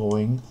that is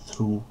going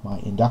through my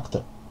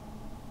inductor,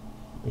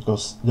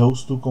 because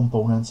those two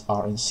components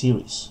are in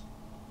series.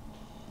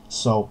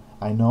 So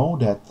I know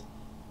that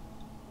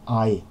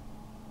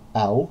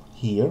IL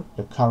here,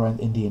 the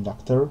current in the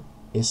inductor,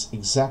 is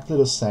exactly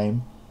the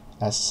same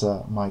as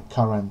my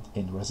current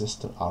in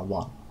resistor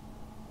R1.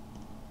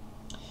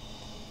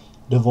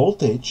 The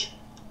voltage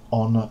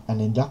on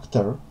an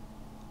inductor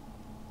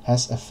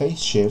has a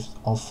phase shift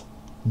of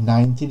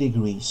 90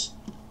 degrees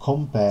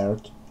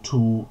compared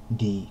to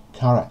the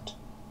current,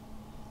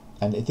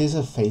 and it is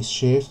a phase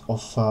shift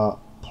of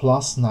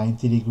plus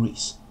 90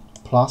 degrees.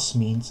 Plus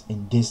means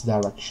in this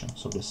direction,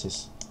 so this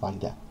is like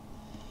that.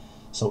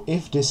 So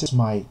if this is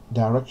my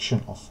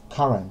direction of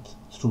current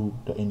through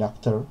the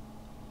inductor,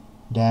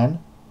 then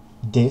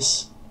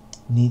this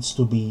needs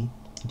to be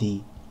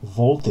the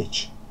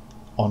voltage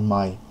on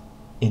my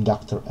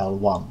inductor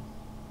L1.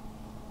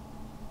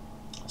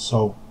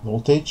 So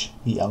voltage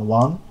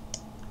VL1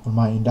 on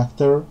my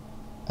inductor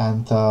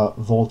and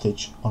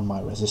voltage on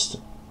my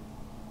resistor.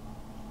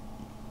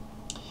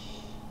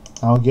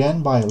 Now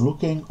again, by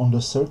looking on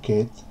the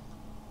circuit,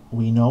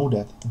 we know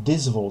that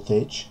this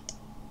voltage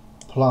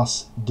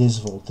plus this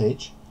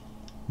voltage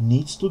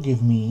needs to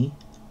give me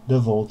the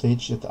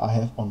voltage that I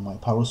have on my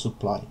power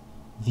supply,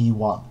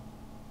 V1.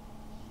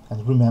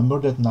 And remember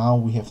that now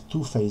we have two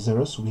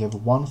phasors. We have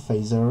one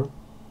phasor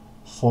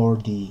for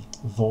the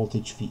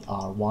voltage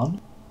VR1,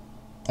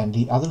 and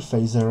the other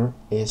phasor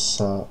is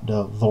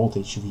the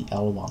voltage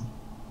VL1.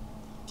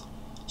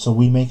 So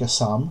we make a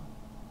sum,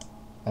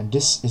 and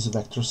this is a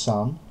vector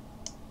sum,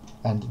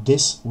 and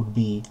this would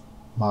be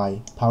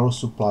my power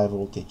supply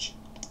voltage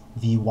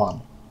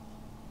V1.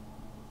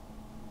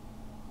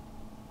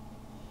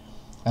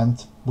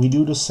 And we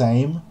do the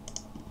same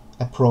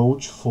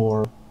approach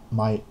for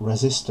my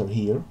resistor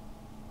here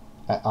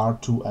at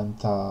R2 and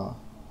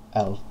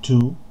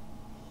L2,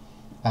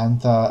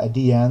 and at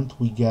the end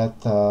we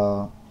get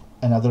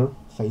another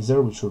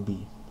phasor, which will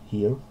be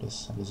here,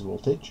 this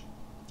voltage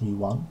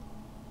V1,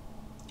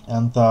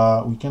 and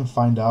we can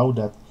find out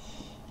that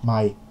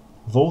my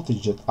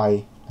voltage that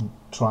I am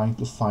trying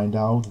to find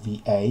out,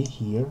 VA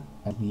here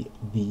and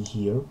VB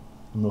here,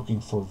 I'm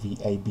looking for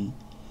VAB,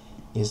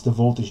 is the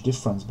voltage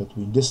difference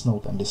between this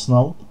node and this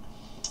node,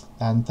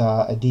 and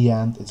at the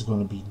end it's going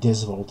to be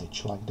this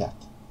voltage, like that.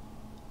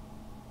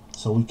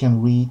 So we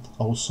can read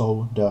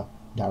also the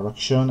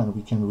direction, and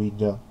we can read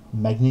the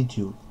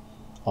magnitude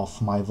of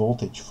my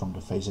voltage from the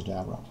phasor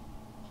diagram.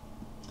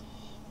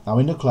 Now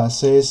in the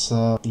classes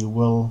you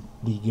will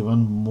be given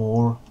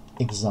more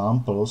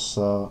examples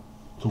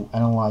to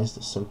analyze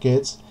the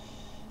circuits.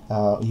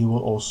 You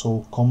will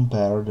also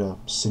compare the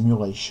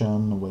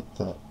simulation with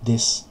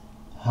this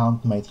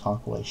handmade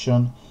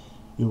calculation.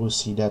 You will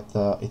see that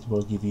it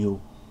will give you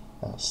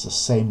the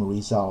same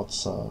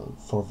results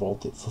for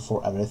voltage,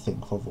 for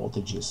everything, for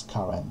voltages,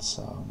 currents,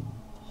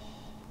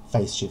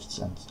 phase shifts,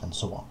 and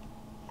so on.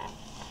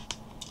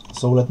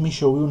 So let me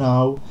show you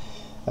now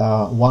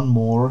one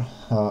more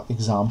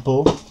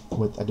example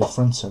with a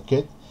different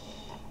circuit,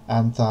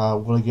 and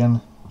we'll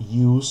again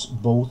use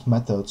both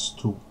methods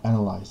to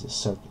analyze this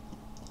circuit.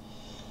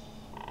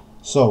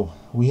 So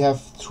we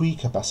have three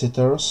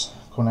capacitors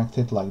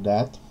connected like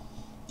that,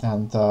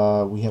 and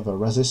we have a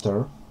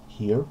resistor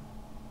here,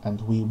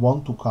 and we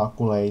want to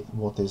calculate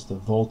what is the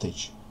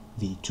voltage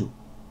V2.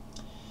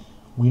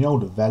 We know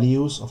the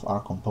values of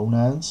our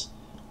components.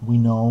 We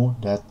know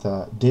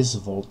that this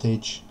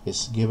voltage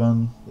is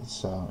given.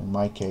 It's in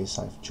my case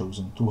I've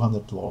chosen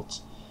 200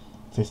 volts,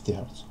 50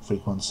 Hz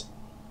frequency.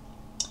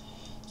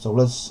 So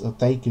let's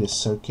take this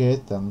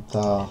circuit and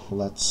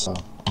let's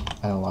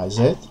analyze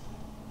it.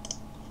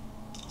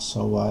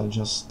 So I'll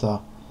just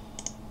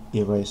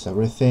erase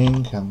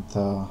everything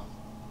and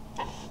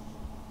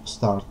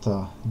start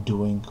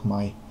doing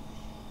my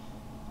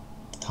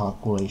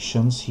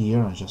calculations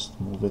here. I just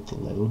move it a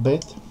little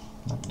bit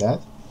like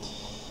that.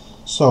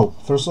 So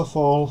first of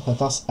all,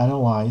 let us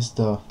analyze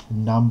the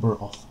number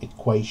of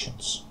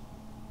equations.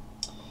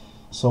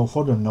 So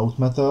for the node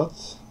method,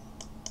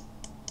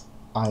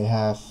 I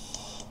have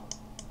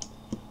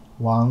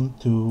 1,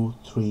 2,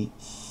 3,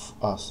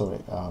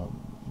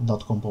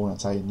 not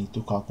components. I need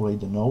to calculate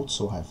the nodes,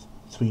 so I have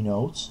 3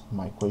 nodes in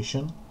my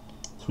equation.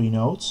 3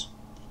 nodes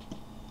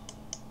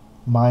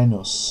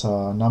minus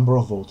number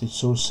of voltage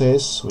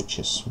sources, which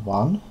is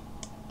 1,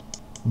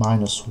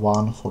 minus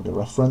 1 for the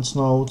reference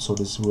node, so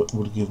this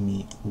would give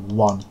me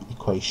 1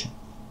 equation.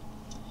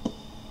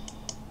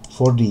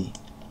 For the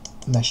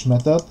mesh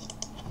method,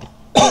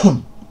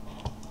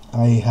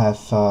 I have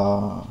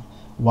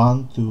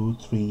 1, 2,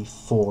 3,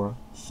 4,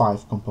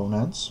 5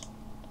 components,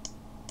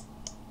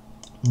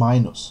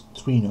 minus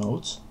 3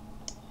 nodes,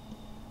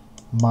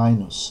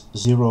 minus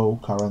 0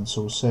 current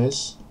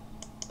sources,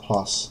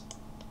 plus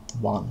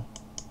 1.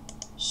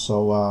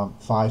 So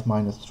 5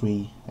 minus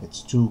 3,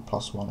 it's 2,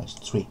 plus 1 is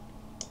 3.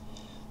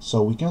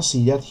 So we can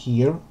see that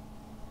here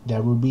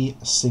there will be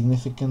a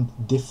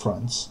significant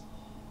difference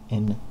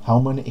in how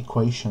many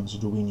equations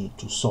do we need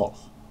to solve.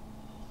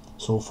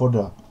 So for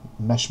the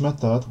mesh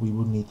method we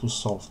would need to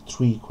solve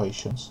 3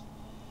 equations,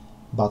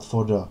 but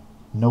for the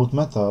node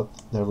method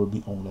there will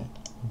be only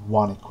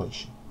 1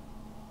 equation.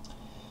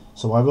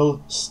 So I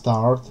will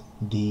start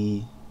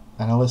the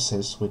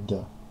analysis with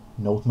the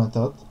node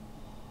method,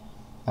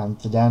 and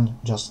then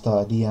just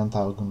at the end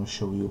I'm going to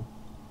show you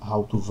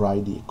how to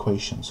write the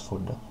equations for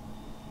the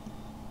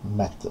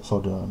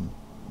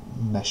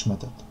mesh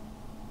method.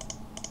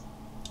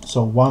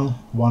 So one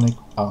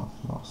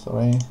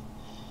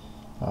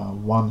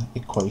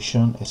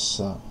equation is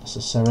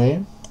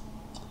necessary.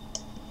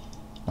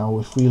 Now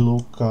if we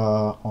look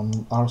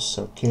on our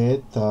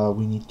circuit,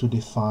 we need to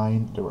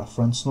define the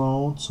reference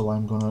node, so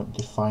I'm gonna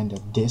define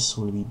that this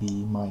will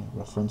be my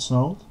reference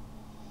node.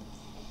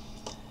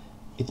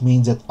 It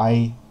means that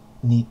I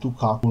need to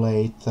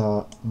calculate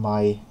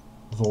my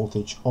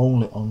voltage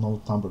only on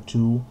node number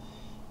 2,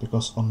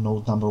 because on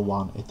node number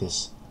 1 it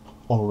is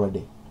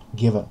already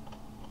given.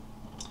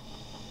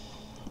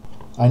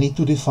 I need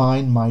to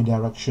define my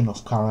direction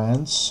of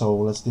current, so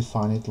let's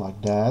define it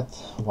like that.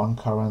 One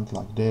current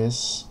like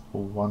this,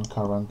 one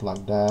current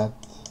like that,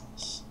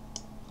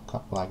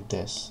 like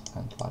this,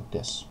 and like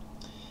this.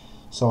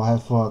 So I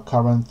have a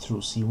current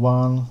through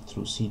C1,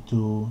 through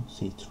C2,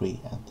 C3,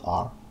 and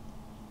R.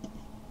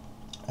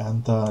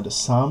 And the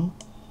sum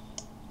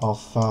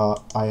of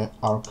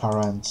our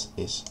currents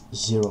is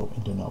 0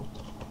 in the node.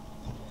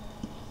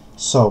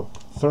 So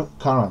for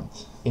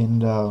current in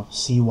the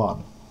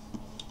C1,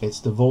 it's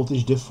the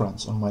voltage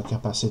difference on my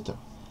capacitor.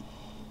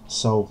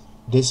 So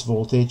this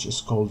voltage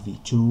is called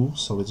V2,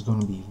 so it's going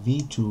to be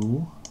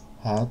V2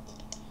 hat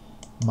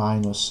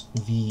minus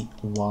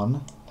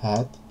V1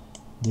 hat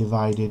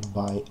divided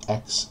by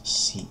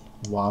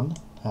XC1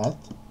 hat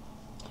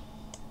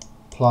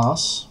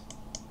plus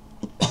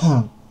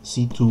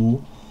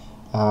C2,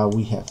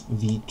 we have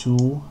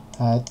V2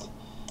 hat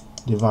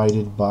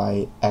divided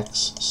by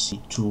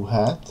XC2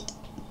 hat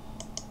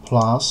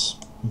plus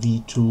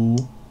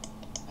V2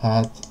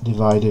 hat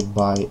divided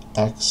by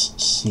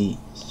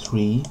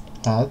XC3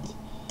 hat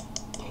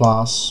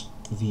plus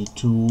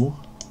V2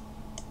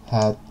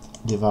 hat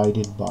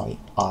divided by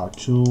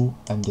R2,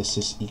 and this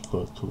is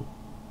equal to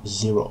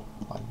 0,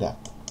 like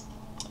that.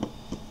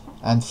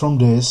 And from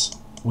this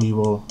we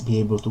will be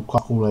able to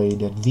calculate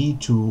that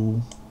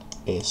V2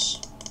 is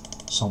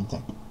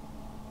something.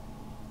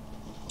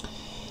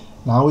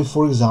 Now if,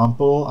 for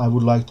example, I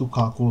would like to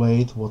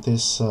calculate what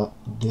is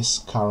this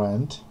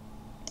current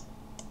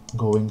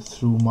going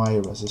through my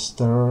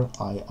resistor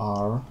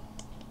IR,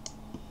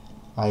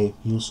 I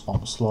use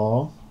Ohm's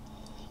law.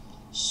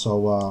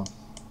 So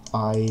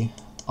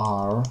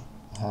IR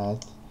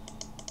hat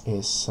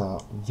is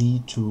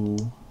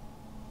V2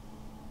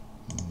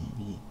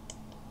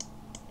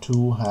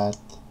 hat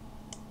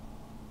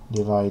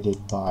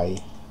divided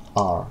by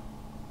R,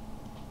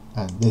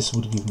 and this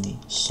would give me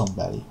some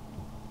value.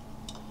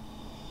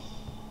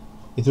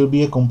 It will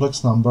be a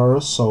complex number,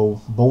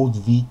 so both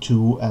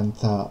V2 and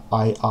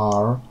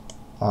IR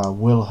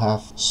will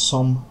have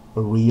some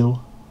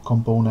real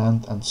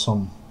component and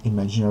some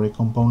imaginary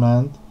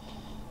component.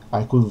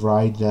 I could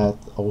write that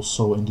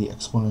also in the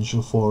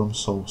exponential form,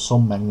 so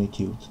some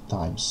magnitude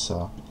times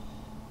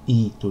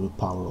e to the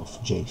power of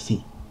j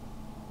phi.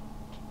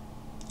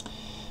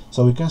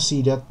 So we can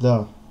see that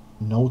the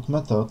node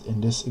method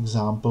in this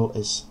example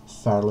is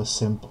fairly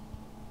simple.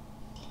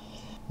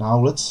 Now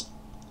let's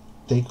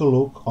take a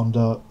look on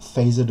the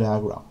phasor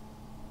diagram.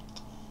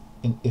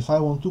 If I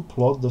want to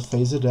plot the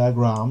phasor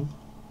diagram,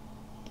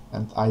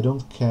 and I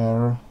don't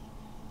care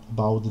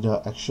about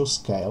the actual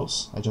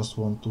scales, I just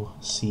want to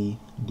see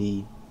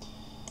the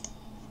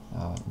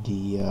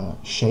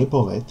shape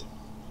of it,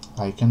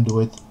 I can do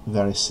it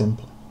very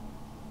simply.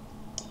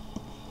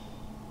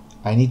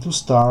 I need to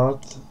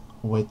start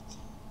with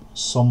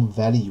some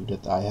value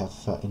that I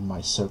have in my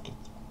circuit.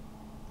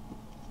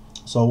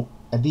 So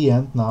at the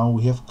end now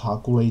we have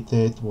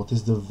calculated what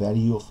is the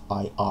value of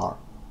IR.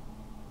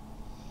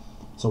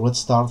 So let's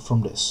start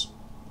from this.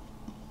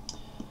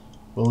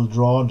 We'll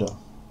draw the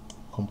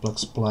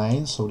complex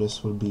plane, so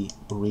this will be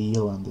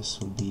real and this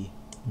will be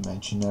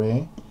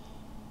imaginary,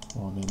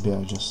 or maybe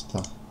I just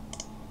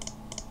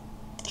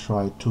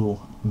try to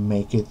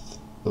make it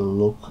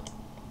look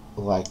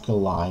like a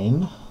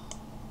line,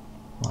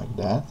 like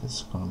that.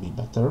 It's gonna be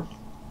better.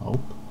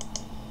 Nope.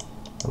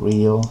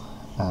 Real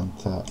and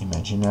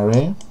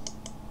imaginary,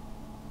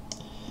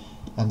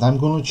 and I'm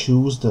going to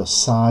choose the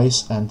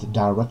size and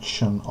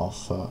direction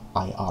of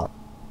IR.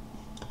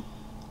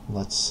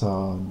 Let's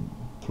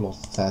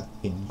plot that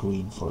in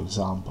green, for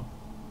example.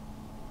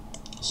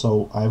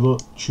 So I will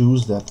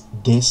choose that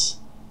this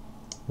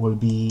will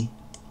be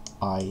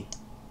IR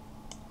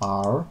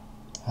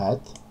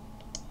hat.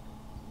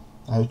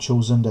 I have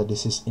chosen that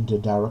this is in the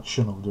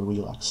direction of the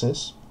real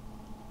axis.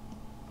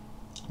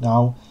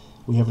 Now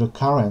we have the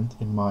current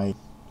in my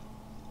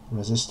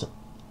resistor.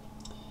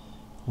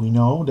 We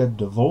know that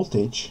the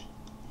voltage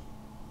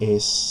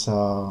is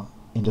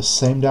in the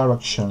same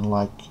direction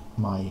like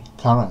my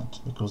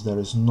current, because there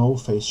is no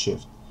phase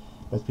shift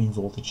between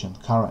voltage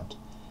and current.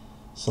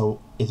 So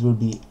it will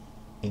be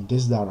in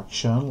this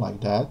direction, like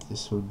that.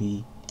 This will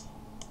be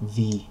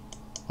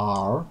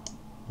VR,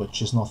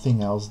 which is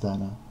nothing else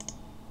than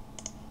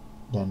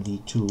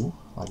V2,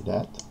 like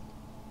that.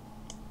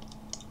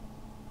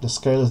 The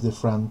scale is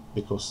different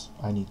because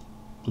I need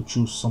to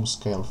choose some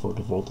scale for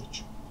the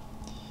voltage.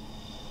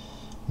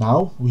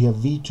 Now we have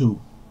V2.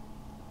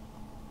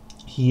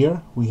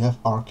 Here we have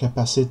our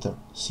capacitor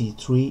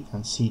C3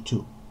 and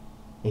C2.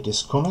 It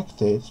is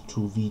connected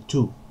to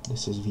V2.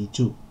 This is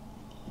V2.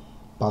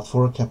 But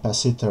for a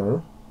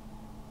capacitor,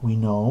 we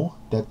know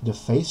that the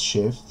phase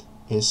shift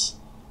is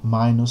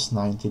minus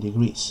 90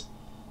 degrees.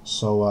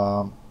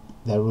 So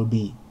there will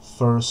be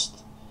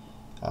first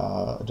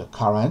the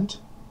current,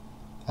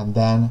 and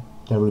then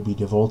there will be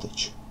the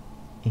voltage.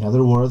 In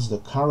other words, the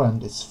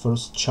current is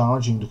first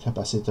charging the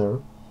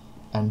capacitor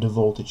and the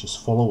voltage is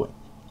following.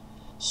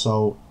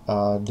 So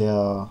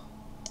the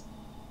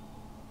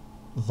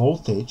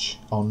voltage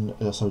on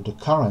the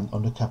current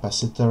on the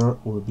capacitor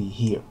will be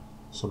here.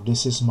 So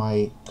this is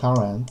my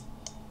current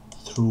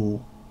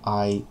through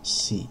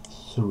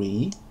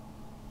IC3,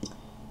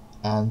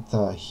 and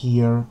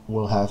here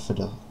we'll have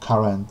the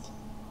current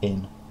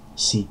in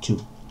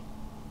C2.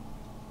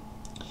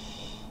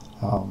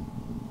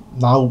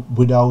 Now,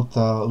 without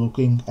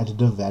looking at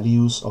the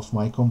values of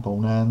my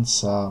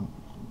components, I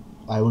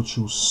will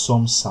choose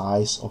some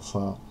size of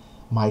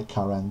my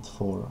current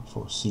for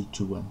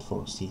C2 and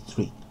for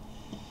C3.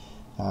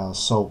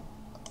 So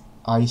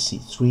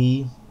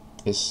IC3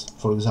 is,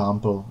 for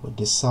example, with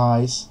this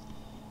size.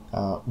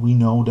 We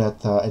know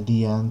that at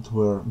the end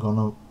we're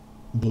gonna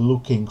be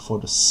looking for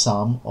the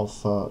sum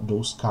of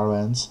those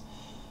currents,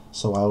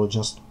 so I will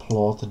just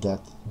plot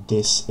that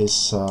this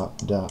is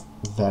the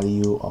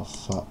value of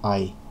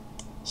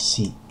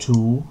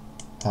IC2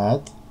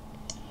 hat.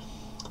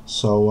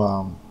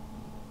 So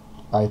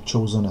I've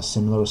chosen a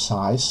similar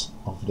size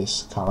of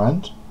this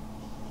current,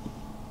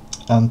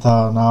 and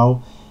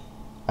now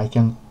I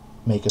can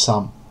make a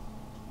sum.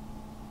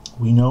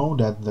 We know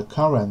that the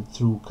current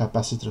through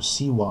capacitor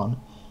C1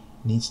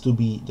 needs to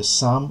be the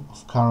sum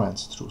of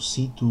currents through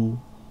C2,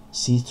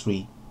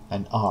 C3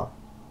 and R.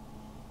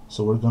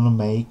 So we're going to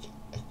make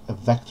a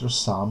vector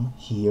sum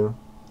here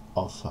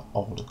of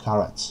all the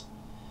currents.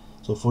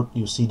 So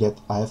you see that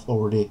I have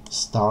already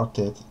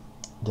started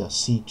the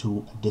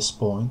C2 at this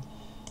point,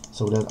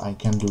 so that I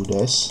can do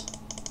this.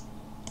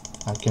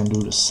 I can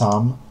do the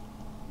sum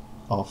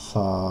of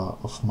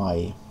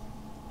my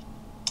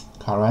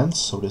currents.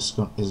 So this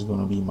is going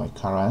to be my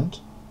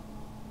current.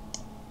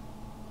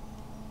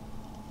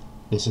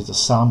 This is the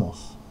sum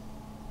of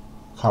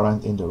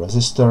current in the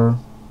resistor,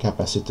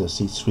 capacitor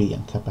C3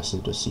 and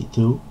capacitor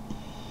C2.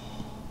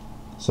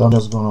 So I'm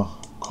just going to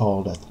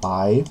call that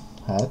I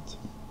hat.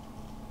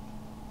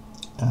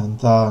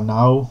 And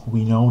now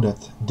we know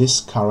that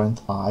this current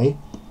I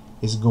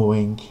is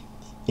going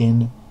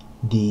in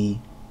the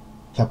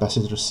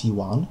capacitor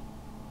C1,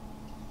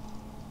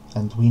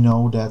 and we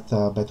know that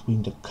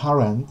between the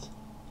current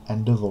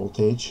and the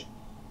voltage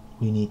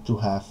we need to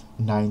have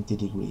 90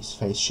 degrees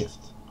phase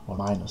shift, or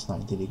minus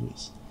 90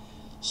 degrees.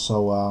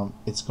 So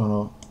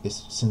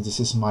since this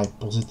is my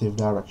positive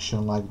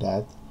direction like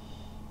that,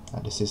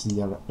 this is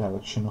the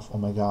direction of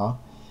omega,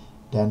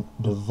 then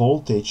the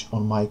voltage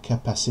on my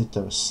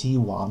capacitor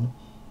C1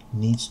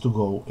 needs to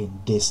go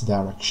in this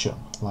direction,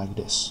 like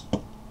this.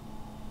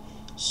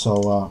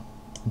 So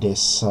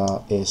this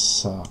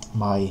is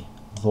my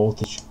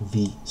voltage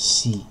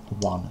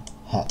VC1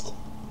 hat,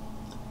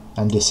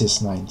 and this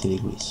is 90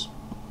 degrees.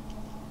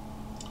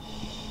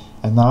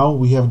 And now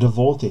we have the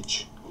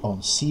voltage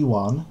on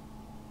C1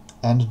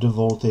 and the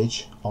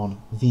voltage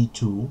on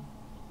V2,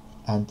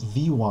 and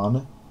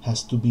V1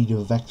 has to be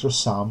the vector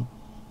sum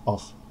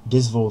of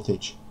this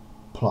voltage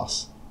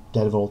plus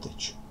that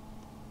voltage.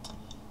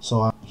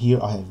 So here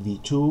I have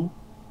V2,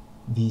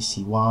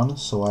 VC1,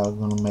 so I'm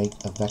going to make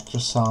a vector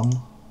sum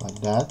like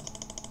that,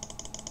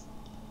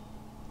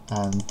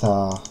 and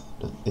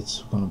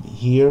it's going to be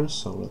here,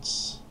 so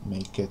let's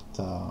make it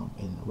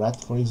in red,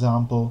 for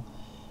example,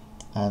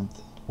 and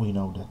we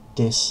know that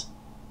this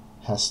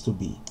has to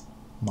be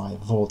my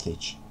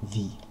voltage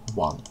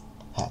V1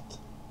 hat.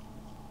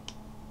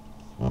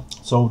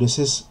 So this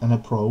is an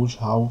approach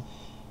how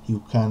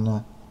you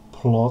can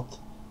plot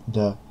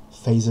the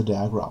phasor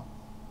diagram.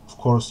 Of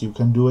course, you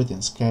can do it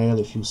in scale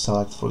if you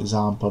select, for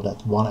example,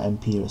 that 1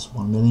 ampere is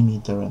 1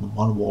 millimeter and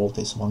 1 volt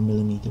is 1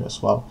 millimeter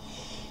as well.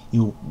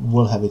 You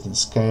will have it in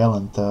scale,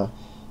 and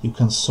you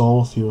can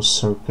solve your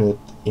circuit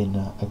in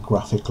a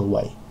graphical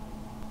way.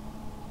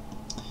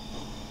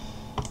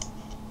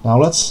 Now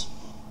let's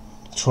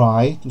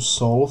try to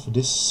solve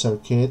this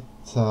circuit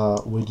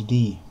with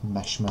the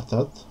mesh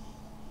method.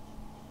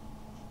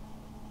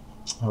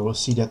 I will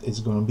see that it's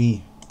going to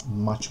be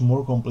much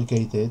more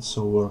complicated,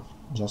 so we'll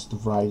just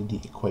write the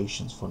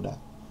equations for that.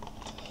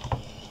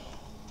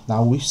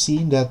 Now we've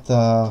seen that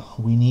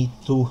we need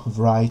to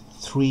write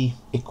 3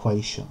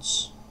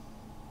 equations,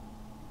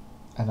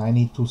 and I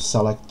need to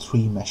select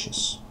 3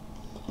 meshes.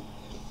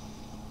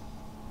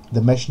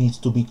 The mesh needs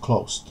to be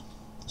closed,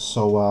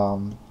 so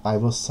I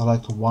will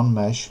select one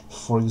mesh,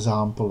 for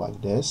example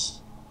like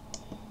this.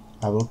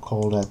 I will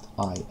call that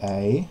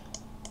IA.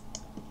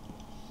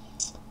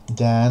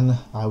 Then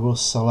I will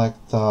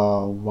select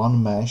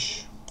one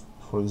mesh,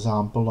 for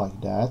example like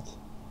that,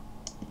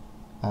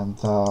 and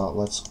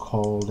let's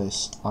call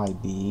this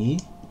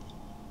IB,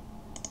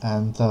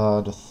 and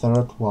the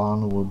third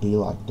one will be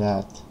like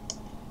that,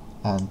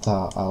 and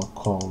I'll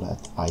call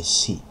that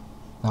IC.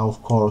 Now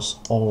of course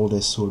all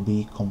this will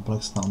be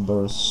complex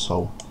numbers,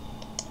 so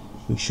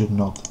we should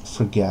not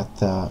forget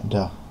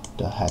the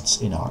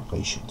hats in our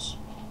equations.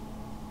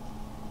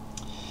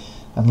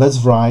 And let's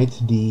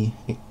write the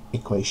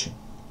equation.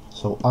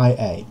 So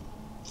IA,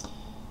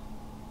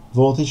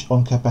 voltage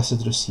on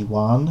capacitor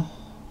C1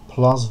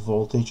 plus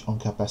voltage on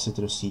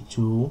capacitor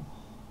C2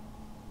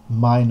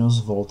 minus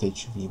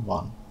voltage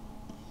V1.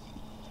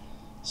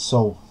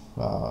 So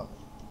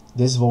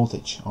this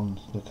voltage on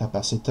the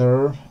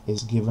capacitor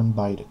is given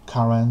by the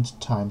current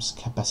times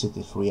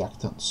capacitive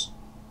reactance.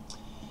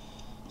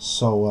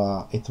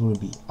 So it will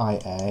be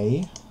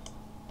IA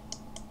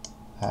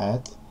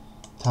hat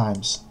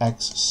times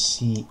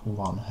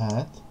XC1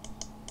 hat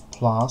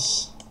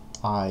plus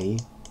IA,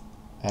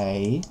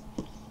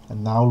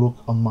 and now look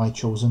on my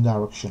chosen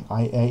direction.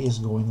 IA is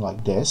going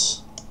like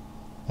this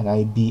and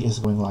IB is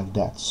going like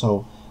that,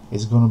 so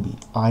it's going to be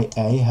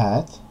IA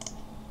hat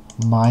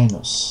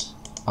minus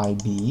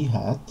IB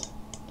hat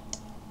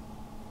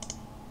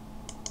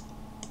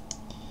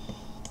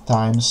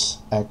times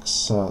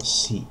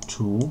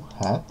XC2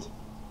 hat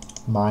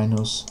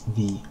minus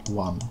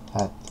V1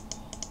 hat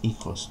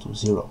equals to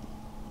 0.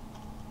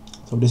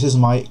 So this is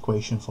my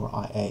equation for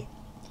IA.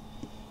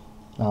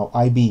 Now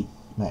IB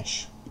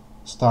mesh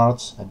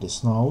starts at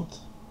this node.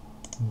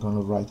 I'm going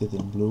to write it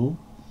in blue.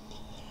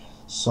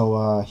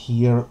 So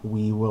here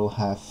we will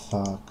have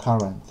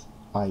current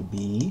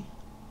IB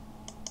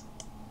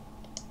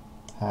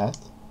hat.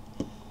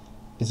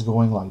 It's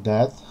going like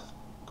that,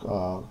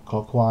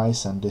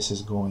 clockwise, and this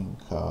is going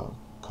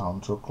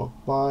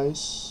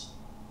counterclockwise.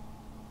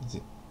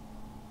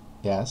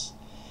 Yes.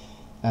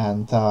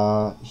 And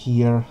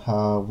here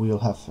we'll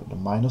have the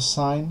minus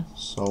sign,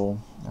 so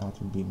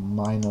it will be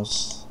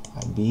minus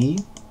IB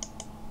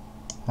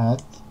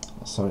hat,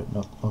 sorry,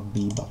 not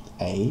B but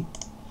A,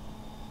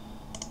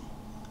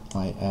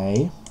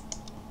 IA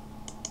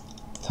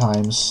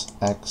times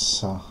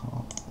X, I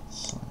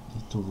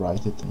need to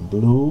write it in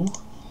blue,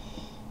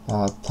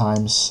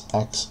 times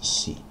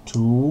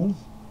XC2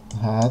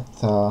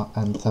 hat,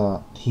 and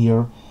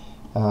here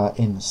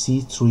in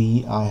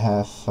C3 I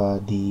have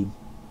the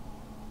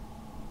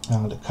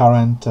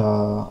current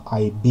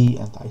IB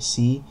and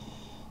IC,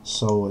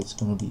 so it's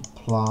going to be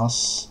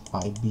plus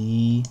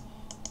IB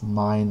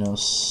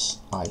minus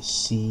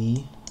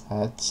IC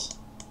hat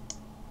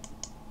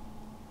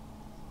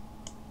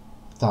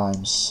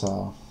times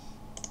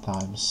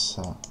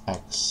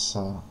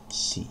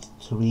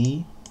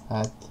XC3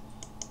 hat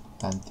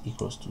and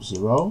equals to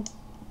 0.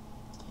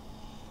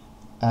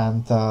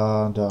 And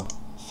the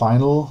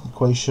final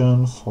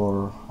equation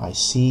for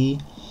IC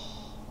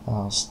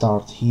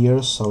start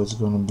here, so it's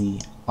going to be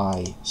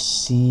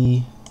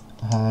IC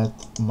hat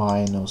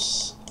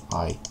minus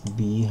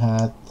IB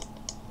hat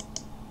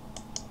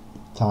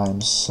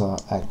times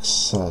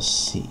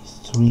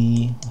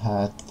XC3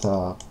 hat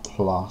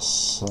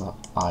plus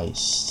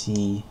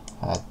IC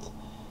hat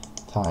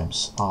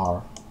times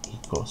R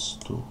equals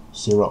to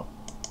 0.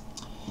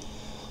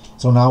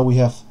 So now we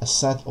have a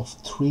set of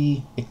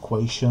 3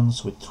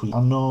 equations with 3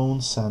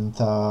 unknowns, and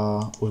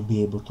we'll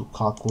be able to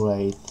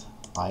calculate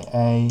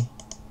IA,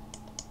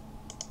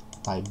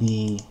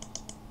 IB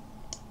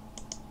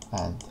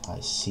and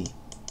IC.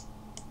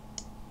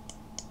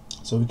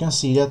 So we can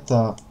see that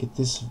it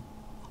is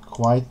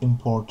quite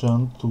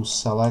important to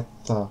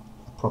select a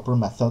proper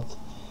method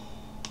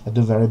at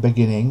the very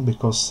beginning,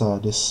 because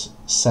this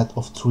set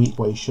of 3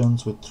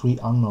 equations with 3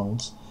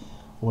 unknowns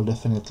will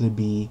definitely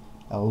be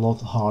a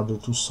lot harder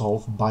to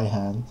solve by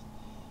hand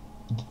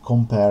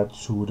compared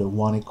to the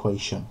 1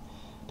 equation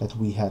that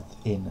we had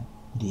in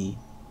the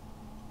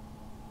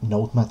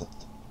node method.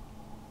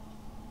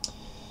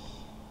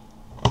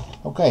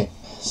 Okay,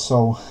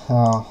 so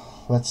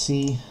let's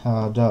see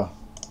the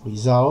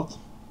result.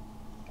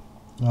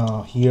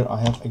 Here I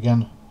have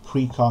again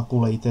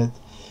pre-calculated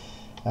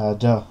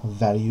the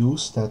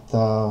values that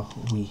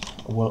we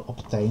will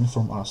obtain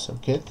from our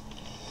circuit.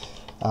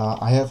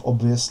 I have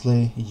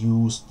obviously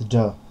used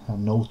the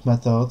node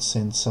method,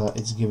 since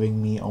it's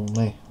giving me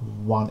only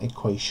 1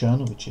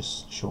 equation, which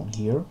is shown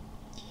here.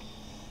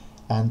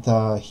 And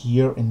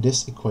here in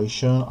this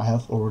equation I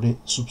have already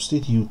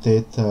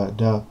substituted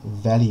the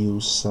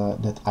values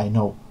that I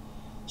know.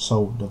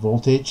 So the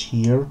voltage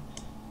here,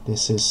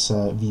 this is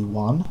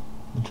V1,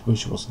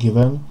 which was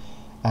given,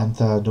 and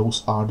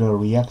those are the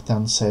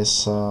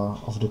reactances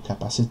of the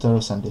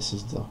capacitors, and this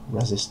is the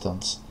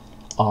resistance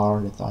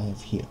R that I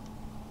have here.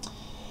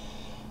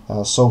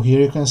 So here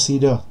you can see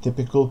the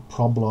typical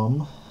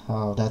problem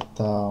that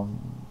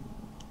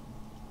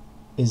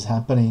is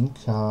happening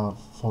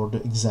for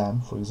the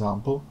exam, for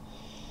example,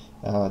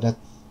 that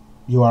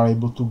you are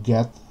able to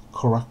get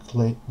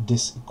correctly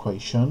this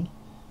equation,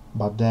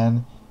 but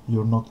then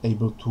you're not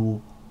able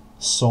to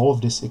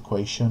solve this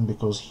equation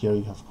because here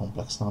you have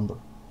complex number.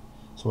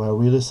 So I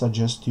really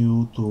suggest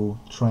you to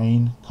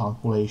train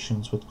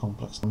calculations with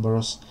complex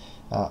numbers,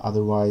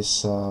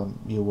 otherwise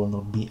you will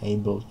not be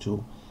able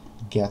to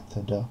get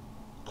the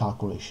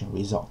calculation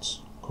results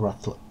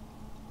correctly.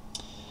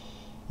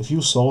 If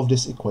you solve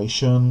this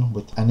equation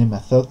with any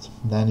method,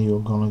 then you're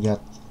gonna get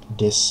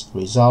this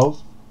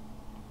result.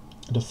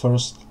 The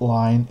first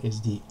line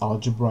is the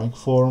algebraic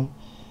form,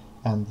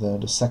 and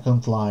the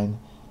second line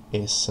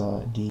is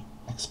the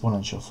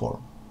exponential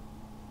form.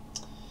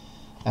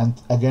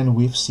 And again,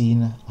 we've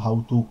seen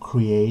how to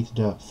create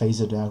the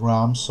phasor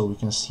diagram, so we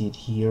can see it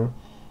here.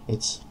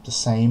 It's the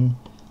same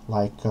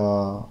like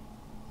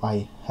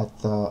I had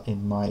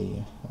in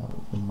my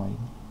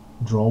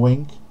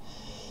drawing.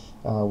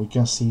 We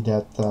can see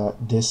that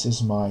this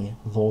is my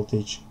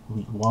voltage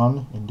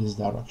V1 in this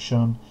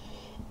direction,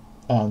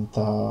 and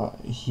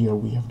here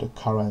we have the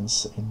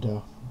currents in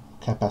the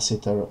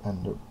capacitor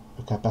and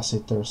the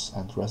capacitors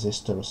and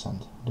resistors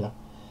and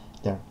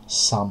their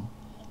sum,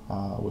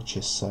 which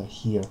is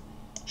here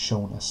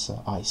shown as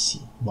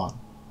IC1.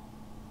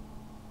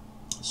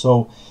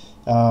 So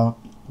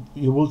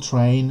you will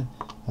train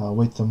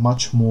with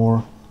much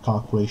more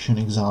calculation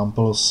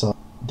examples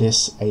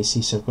this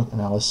AC circuit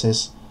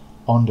analysis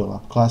on the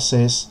lab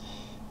classes.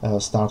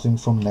 Starting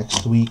from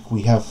next week,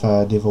 we have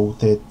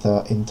devoted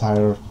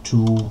entire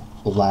 2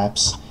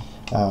 labs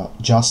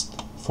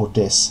just for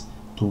this,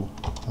 to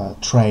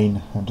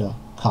train the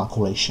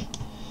calculation.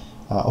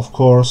 Of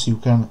course, you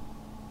can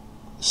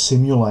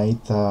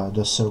simulate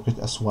the circuit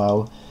as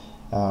well,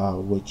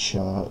 which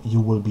you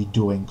will be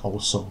doing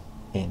also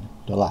in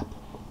the lab.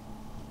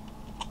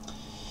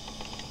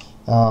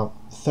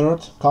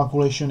 Third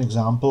calculation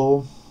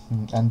example,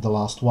 and the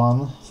last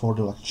one for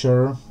the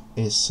lecture,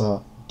 is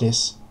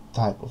this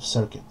type of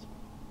circuit.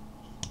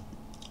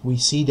 We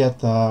see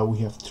that we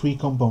have 3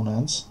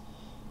 components: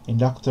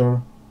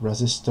 inductor,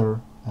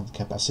 resistor, and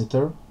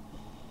capacitor.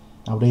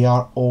 Now they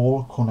are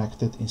all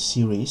connected in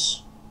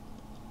series,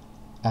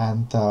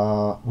 and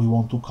we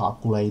want to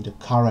calculate the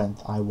current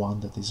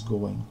I1 that is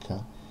going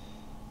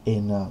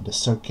in the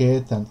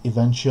circuit, and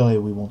eventually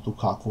we want to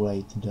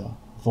calculate the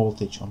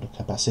voltage on the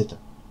capacitor.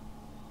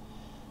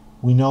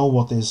 We know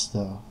what is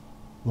the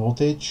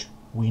voltage,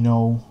 we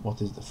know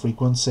what is the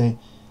frequency,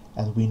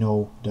 and we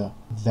know the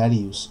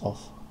values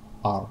of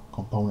our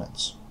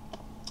components.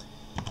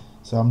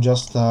 So I'm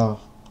just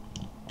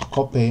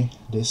copy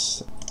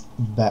this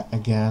back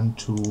again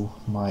to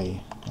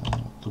my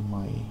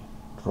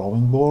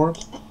drawing board,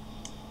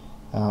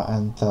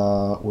 and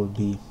will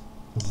be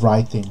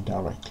writing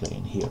directly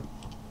in here.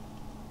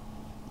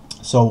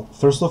 So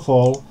first of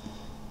all,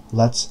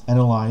 let's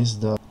analyze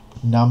the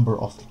number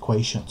of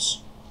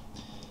equations.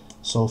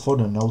 So for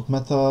the node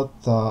method,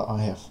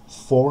 I have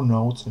 4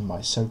 nodes in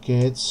my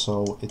circuit,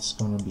 so it's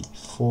going to be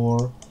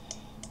 4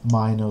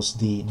 minus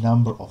the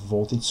number of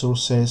voltage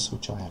sources,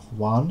 which I have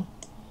 1,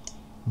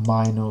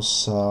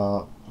 minus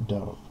the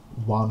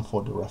 1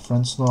 for the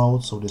reference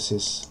node, so this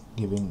is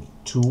giving me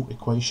 2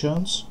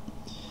 equations.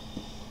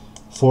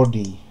 For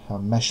the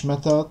mesh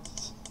method,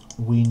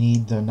 we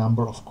need the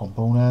number of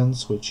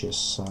components, which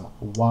is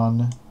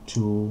 1,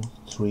 2,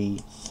 3,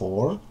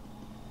 4.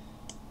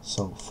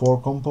 So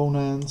 4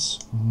 components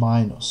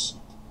minus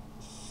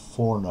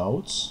 4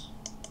 nodes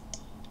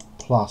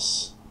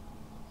plus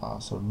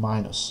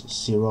minus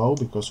 0,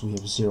 because we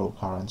have 0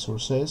 current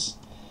sources,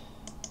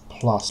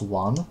 plus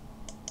 1,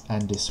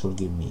 and this will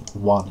give me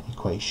 1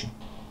 equation.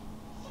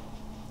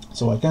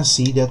 So I can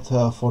see that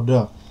for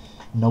the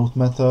node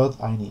method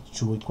I need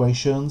 2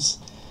 equations,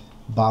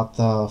 but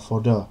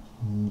for the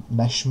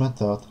mesh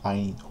method I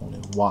need only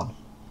 1.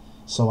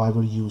 So I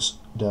will use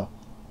the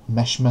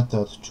mesh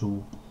method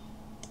to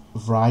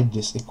write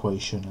this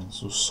equation and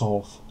to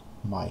solve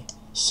my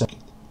circuit.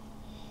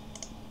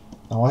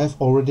 Now I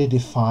have already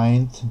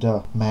defined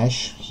the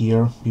mesh.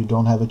 Here you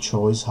don't have a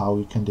choice how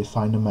you can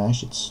define the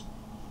mesh, it's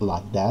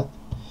like that.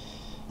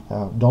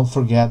 Don't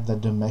forget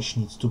that the mesh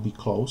needs to be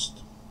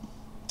closed,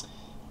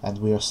 and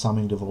we are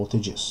summing the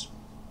voltages.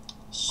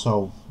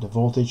 So the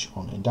voltage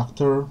on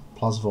inductor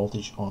plus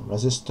voltage on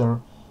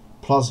resistor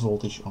plus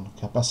voltage on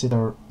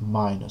capacitor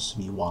minus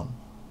V1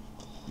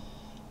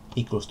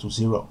 equals to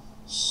 0.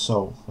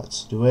 So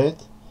let's do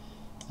it.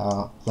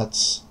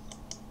 Let's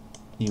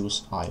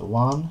use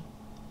I1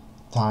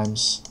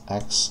 times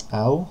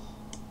XL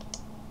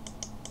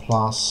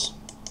plus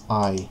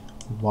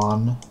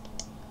I1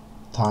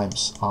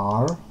 times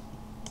R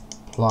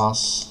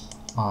plus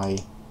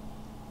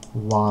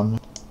I1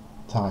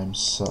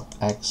 times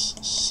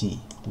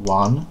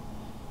XC1,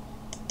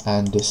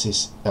 and this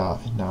is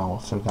now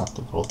I forgot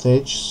the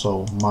voltage,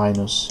 so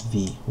minus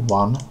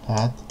V1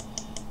 hat,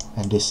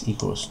 and this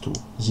equals to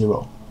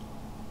 0.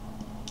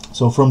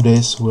 So from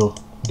this we'll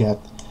get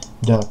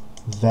the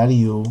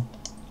value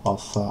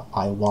of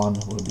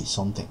I1 will be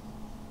something.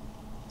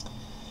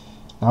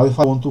 Now if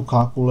I want to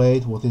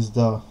calculate what is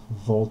the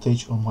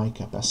voltage on my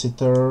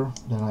capacitor,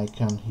 then I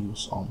can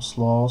use Ohm's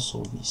law.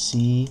 So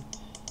VC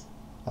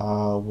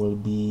will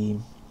be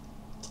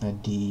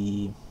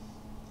the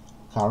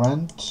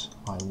current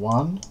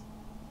I1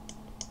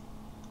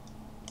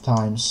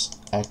 times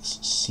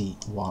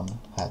XC1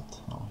 hat.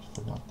 Oh, I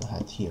forgot the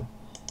hat here.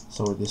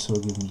 So this will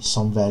give me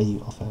some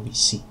value of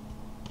VC.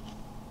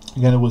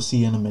 Again, we'll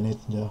see in a minute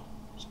the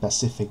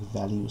specific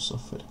values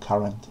of the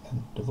current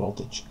and the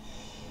voltage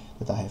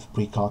that I have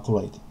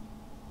pre-calculated.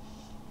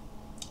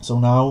 So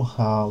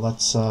now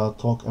let's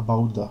talk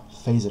about the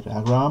phasor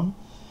diagram.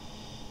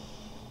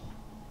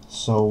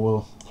 So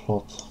we'll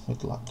plot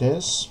it like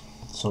this.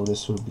 So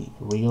this will be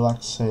real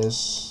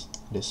axis,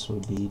 this will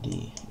be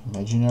the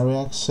imaginary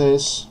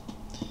axis.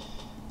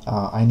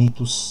 I need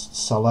to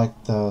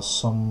select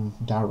some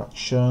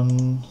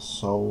direction,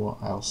 so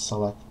I'll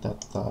select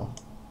that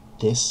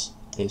this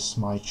is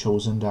my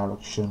chosen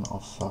direction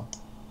of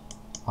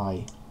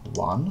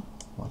I1,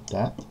 like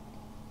that.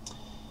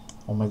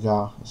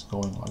 Omega is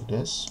going like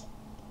this.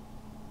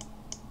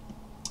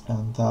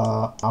 And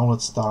now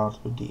let's start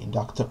with the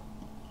inductor.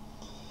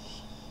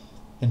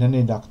 In an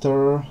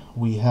inductor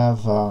we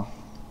have a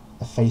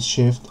phase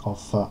shift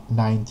of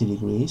 90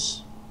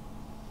 degrees,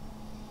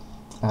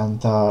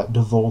 and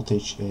the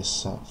voltage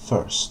is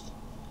first.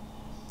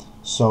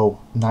 So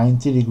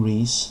 90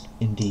 degrees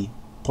in the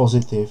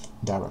positive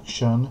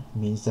direction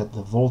means that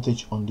the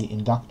voltage on the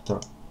inductor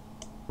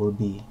will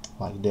be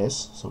like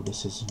this. So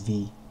this is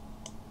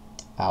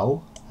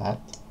VL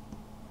hat.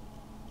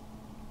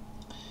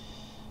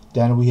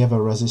 Then we have a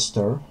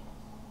resistor.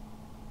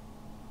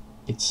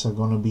 It's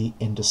going to be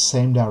in the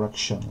same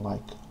direction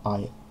like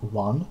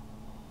I1.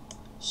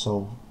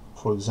 So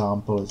for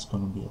example, it's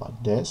going to be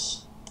like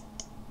this.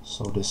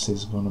 So this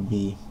is going to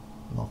be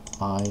not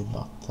I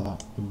but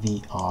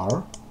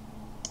VR,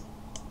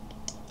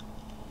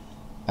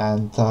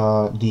 and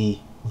the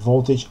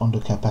voltage on the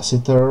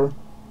capacitor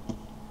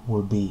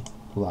will be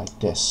like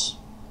this.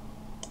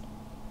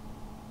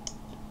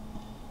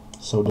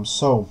 So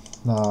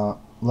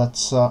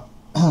let's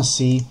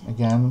see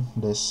again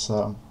this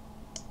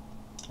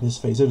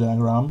phasor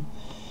diagram.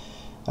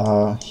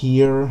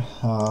 Here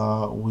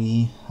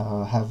we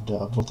have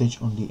the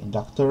voltage on the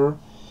inductor.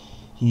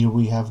 Here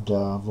we have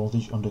the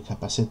voltage on the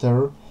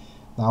capacitor.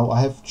 Now I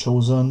have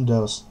chosen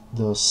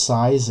the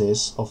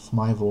sizes of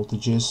my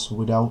voltages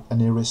without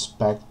any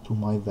respect to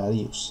my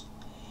values.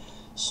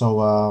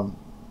 So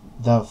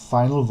the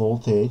final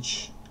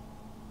voltage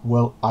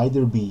will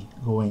either be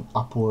going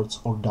upwards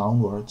or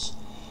downwards,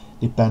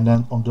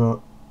 dependent on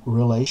the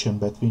relation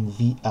between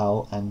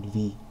VL and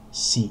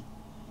VC,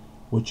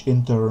 which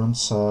in turn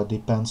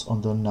depends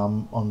on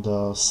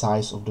the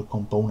size of the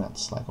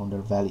components, like on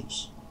their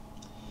values.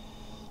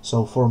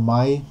 So for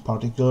my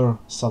particular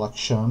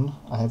selection,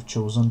 I have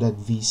chosen that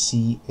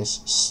VC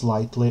is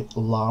slightly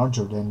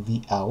larger than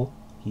VL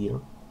here.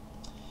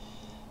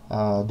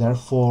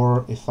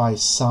 Therefore, if I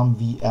sum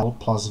VL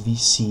plus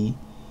VC,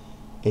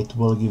 it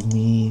will give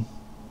me,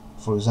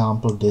 for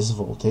example, this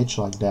voltage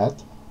like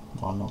that.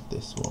 Well, not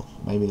this, well,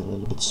 maybe a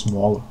little bit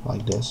smaller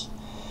like this.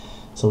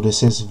 So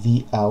this is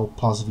VL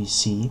plus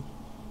VC.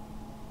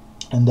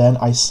 And then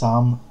I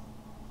sum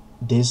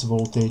this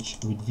voltage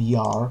with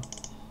VR,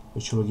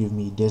 which will give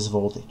me this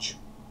voltage.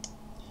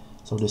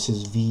 So this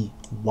is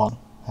V1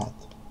 hat.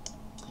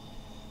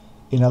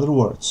 In other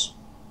words,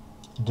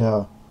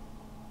 the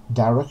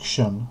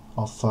direction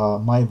of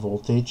my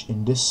voltage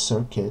in this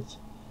circuit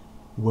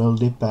will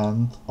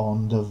depend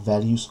on the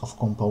values of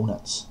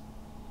components.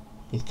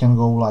 It can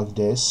go like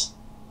this.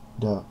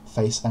 The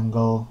phase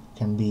angle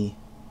can be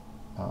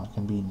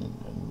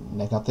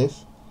negative,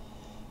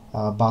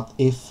 but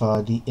if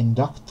the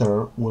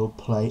inductor will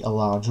play a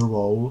larger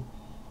role,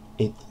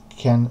 it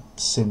can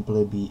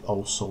simply be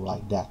also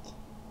like that.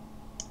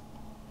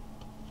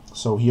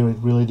 So here it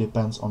really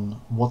depends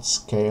on what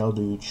scale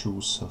do you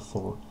choose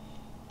for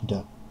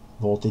the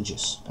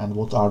voltages and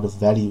what are the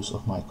values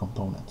of my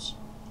components.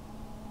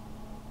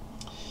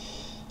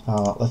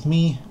 Let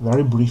me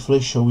very briefly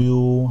show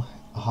you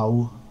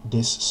how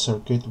this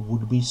circuit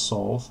would be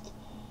solved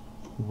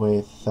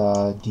with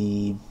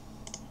the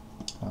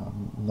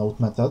node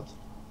method.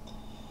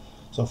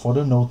 So for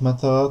the node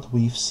method,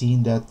 we've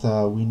seen that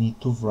we need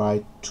to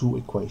write two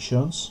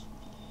equations.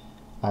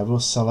 I will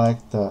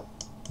select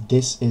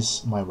this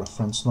is my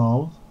reference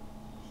node.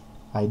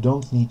 I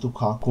don't need to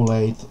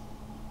calculate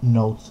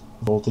node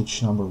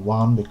voltage number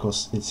 1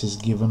 because this is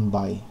given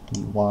by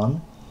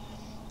V1,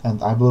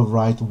 and I will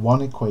write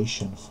one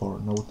equation for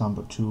node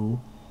number 2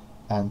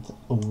 and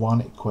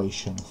one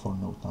equation for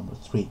node number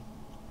 3.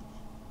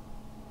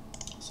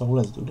 So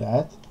let's do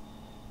that.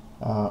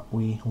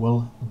 We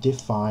will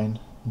define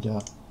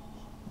the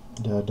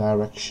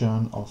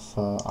direction of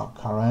our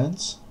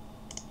currents.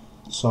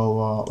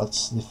 So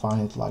let's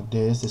define it like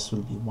this. This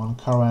will be one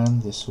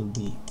current, this will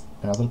be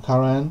another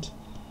current,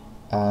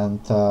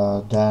 and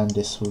then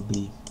this will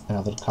be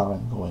another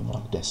current going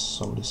like this.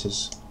 So this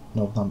is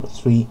node number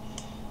 3,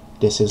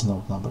 this is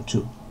node number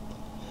 2.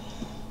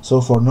 So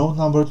for node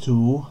number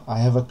 2, I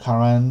have a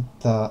current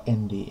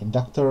in the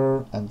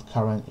inductor and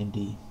current in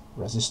the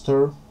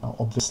resistor. Now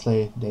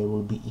obviously they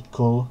will be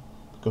equal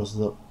because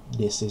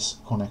this is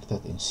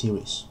connected in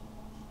series.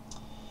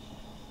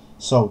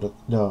 So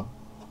the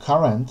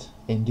current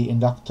in the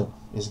inductor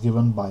is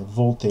given by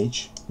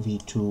voltage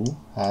V2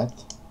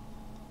 hat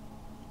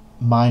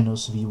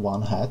minus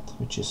V1 hat,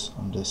 which is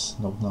on this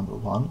node number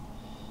 1.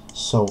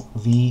 So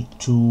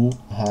V2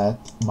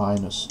 hat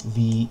minus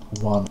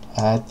V1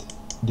 hat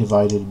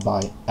divided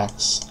by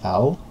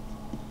XL.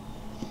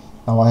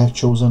 Now I have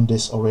chosen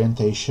this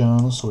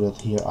orientation so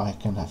that here I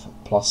can have a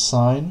plus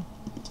sign,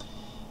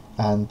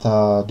 and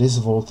this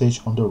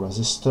voltage on the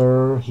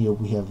resistor, here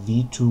we have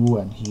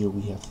V2 and here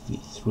we have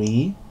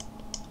V3.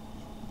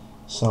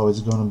 So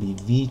it's going to be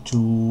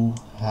V2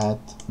 hat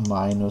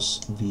minus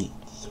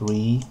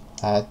V3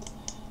 hat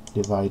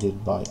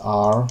divided by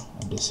R,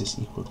 and this is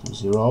equal to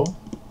 0.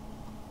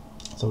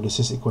 So this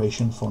is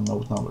equation for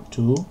node number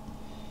 2.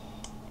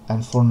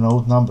 And for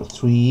node number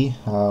 3,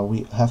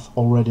 we have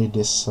already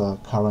this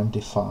current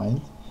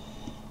defined.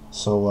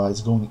 So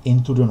it's going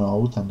into the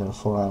node, and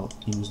therefore I'll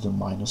use the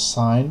minus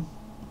sign.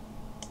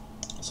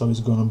 So it's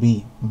going to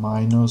be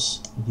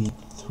minus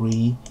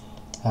V3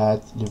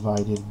 hat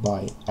divided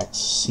by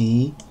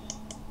XC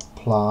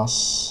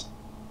plus,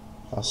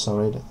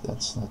 sorry,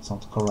 that's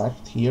not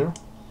correct here.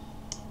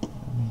 I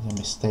made a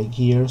mistake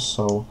here.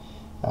 So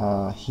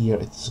here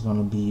it's going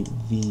to be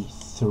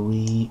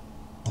V3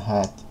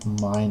 hat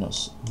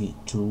minus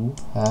V2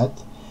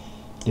 hat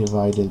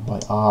divided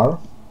by R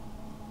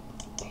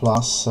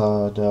plus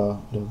the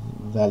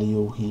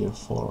value here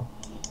for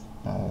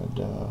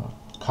the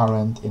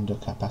current in the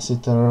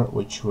capacitor,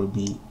 which will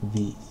be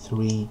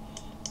V3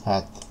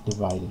 hat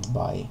divided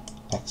by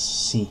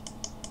XC,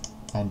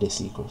 and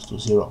this equals to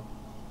 0.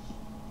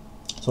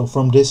 So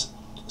from this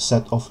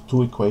set of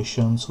two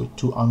equations with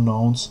two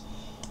unknowns,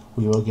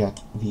 we will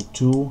get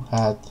V2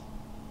 hat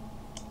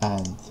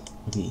and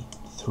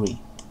V3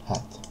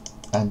 hat,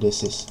 and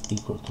this is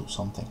equal to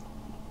something.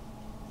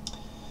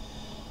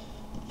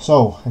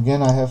 So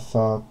again, I have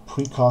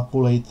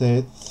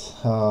pre-calculated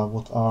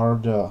what are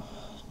the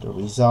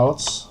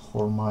results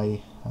for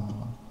my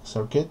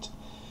circuit,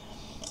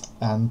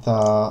 and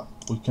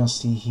we can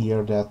see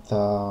here that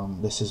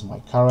this is my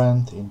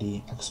current in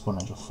the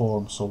exponential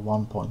form, so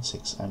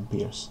 1.6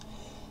 amperes.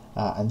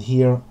 And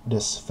here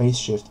this phase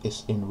shift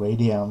is in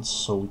radians,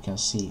 so we can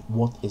see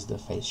what is the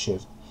phase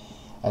shift.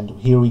 And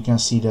here we can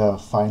see the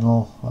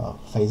final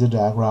phasor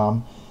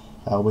diagram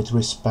with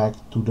respect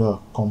to the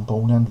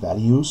component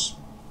values.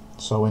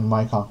 So in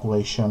my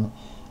calculation,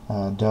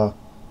 the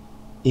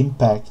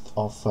impact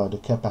of the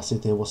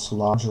capacity was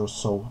larger,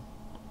 so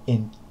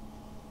in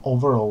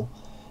overall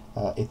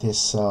it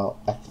is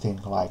acting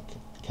like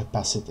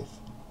capacitive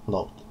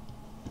load.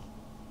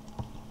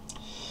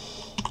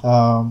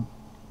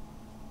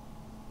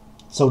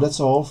 So that's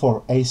all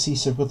for AC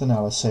circuit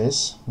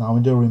analysis. Now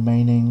in the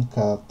remaining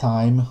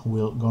time,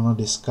 we're gonna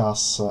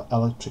discuss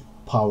electric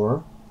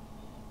power,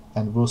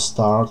 and we'll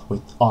start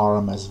with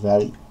RMS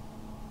value.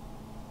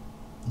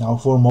 Now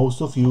for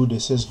most of you,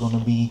 this is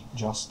gonna be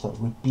just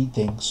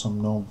repeating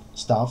some known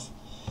stuff.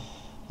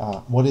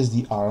 What is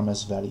the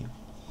RMS value?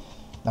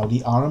 Now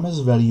the RMS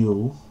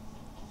value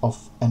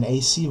of an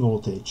AC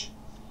voltage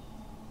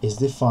is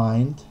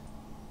defined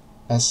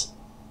as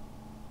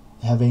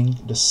having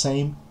the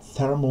same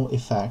thermal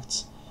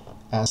effects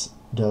as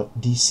the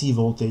DC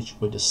voltage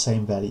with the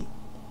same value.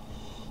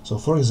 So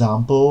for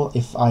example,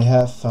 if I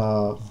have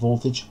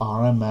voltage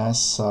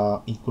RMS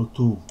equal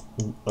to,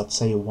 let's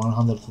say,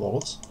 100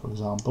 volts, for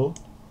example,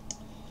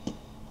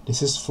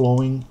 this is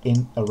flowing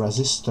in a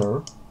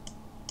resistor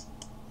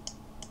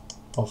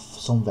of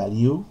some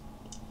value,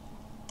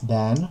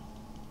 then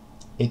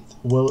it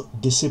will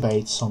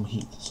dissipate some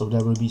heat, so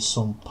there will be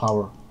some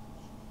power,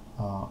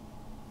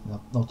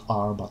 not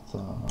R but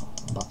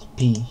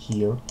P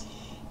here,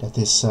 that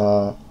is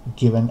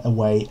given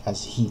away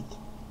as heat.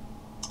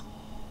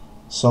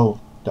 So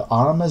the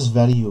RMS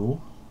value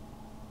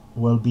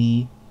will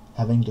be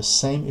having the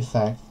same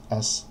effect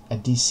as a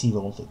DC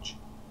voltage.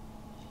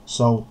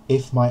 So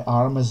if my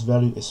RMS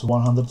value is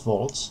 100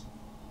 volts,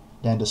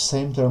 then the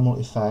same thermal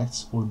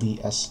effects will be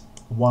as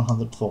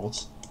 100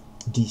 volts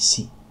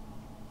DC.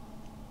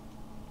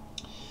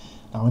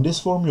 Now in this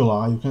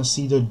formula you can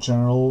see the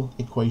general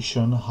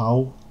equation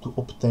how to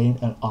obtain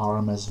an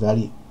RMS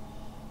value.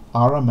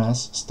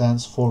 RMS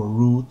stands for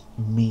root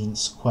mean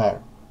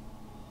square.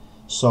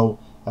 So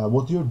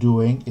what you're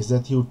doing is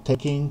that you're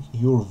taking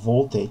your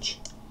voltage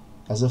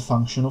as a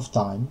function of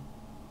time,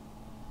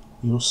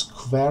 you're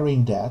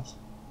squaring that,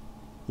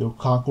 you're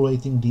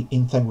calculating the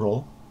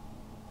integral,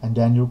 and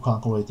then you're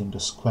calculating the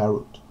square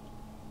root.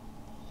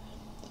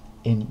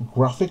 In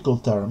graphical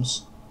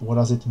terms, what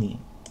does it mean?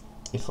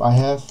 If I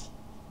have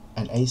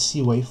an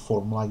AC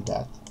waveform like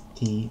that,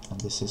 T, and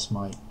this is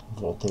my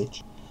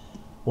voltage,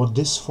 what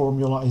this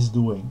formula is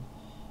doing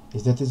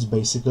is that it's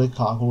basically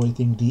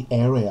calculating the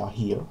area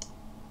here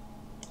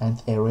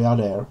and area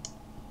there,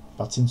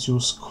 but since you're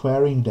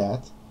squaring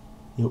that,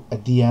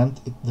 at the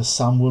end the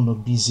sum will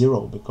not be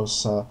 0,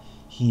 because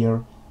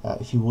here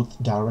if you would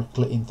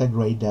directly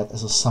integrate that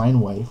as a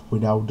sine wave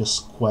without the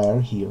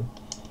square here,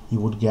 you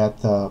would get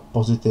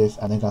positive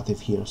and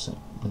negative here, so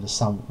the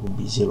sum would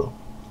be 0.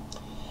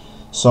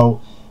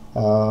 So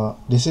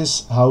this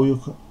is how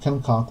you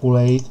can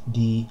calculate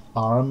the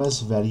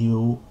RMS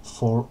value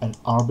for an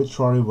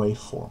arbitrary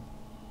waveform.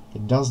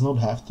 It does not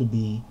have to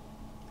be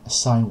a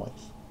sine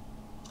wave.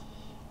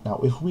 Now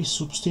if we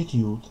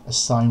substitute a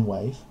sine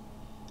wave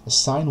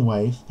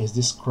is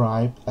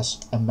described as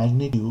a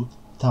magnitude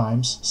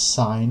times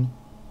sine,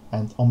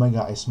 and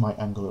omega is my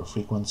angular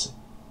frequency.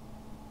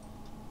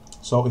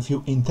 So if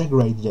you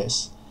integrate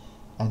this,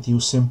 and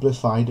you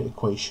simplify the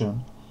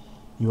equation,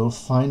 you will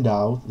find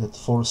out that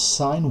for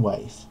sine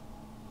wave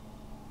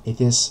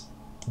it is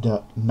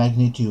the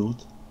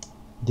magnitude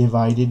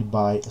divided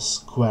by a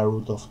square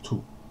root of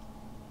 2.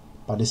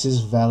 But this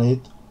is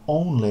valid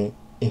only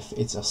if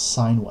it's a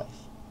sine wave.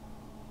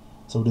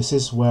 So this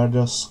is where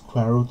the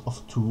square root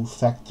of 2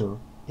 factor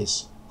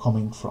is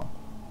coming from.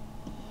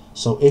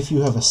 So if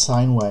you have a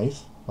sine wave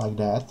like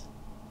that,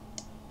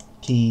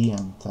 t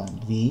and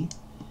v,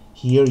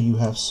 here you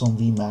have some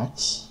v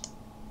max,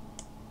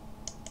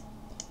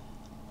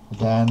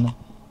 then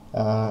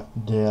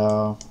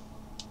the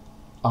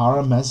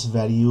RMS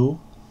value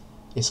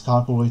is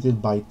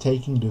calculated by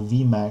taking the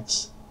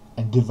Vmax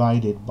and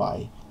divided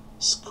by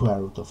square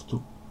root of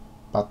 2.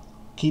 But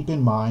keep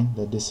in mind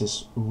that this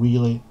is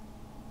really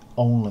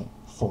only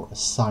for a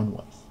sine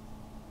wave.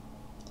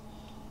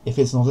 If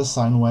it's not a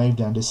sine wave,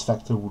 then this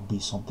factor would be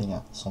something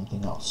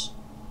else.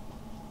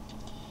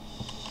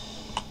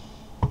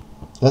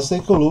 Let's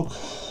take a look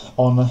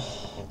on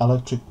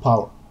electric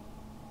power.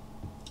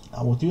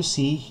 Now what you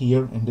see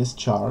here in this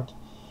chart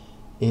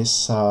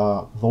is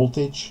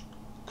voltage,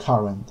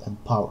 current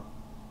and power.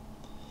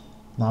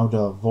 Now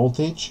the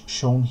voltage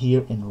shown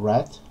here in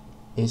red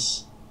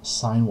is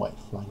sine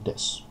wave like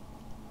this.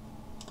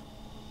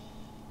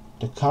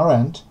 The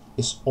current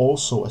is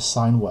also a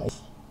sine wave,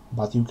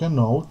 but you can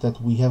note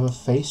that we have a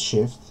phase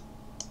shift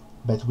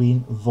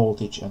between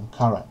voltage and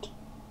current.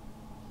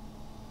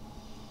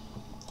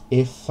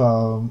 If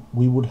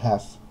we would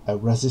have a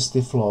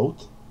resistive load,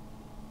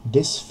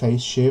 this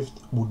phase shift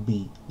would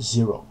be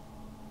 0.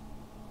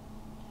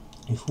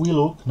 If we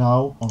look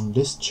now on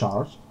this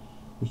chart,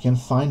 we can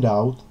find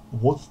out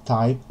what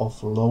type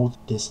of load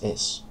this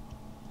is.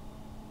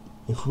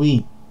 If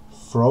we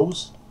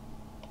froze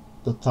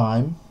the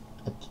time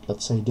at,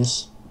 let's say,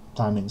 this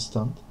time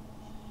instant,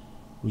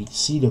 we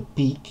see the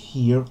peak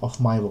here of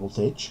my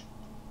voltage,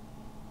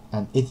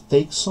 and it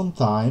takes some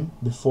time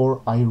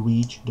before I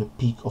reach the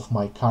peak of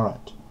my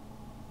current.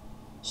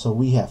 So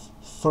we have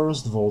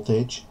first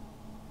voltage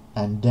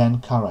and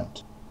then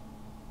current.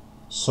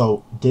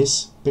 So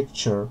this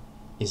picture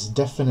is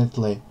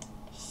definitely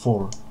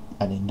for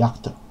an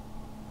inductor.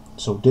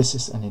 So this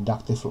is an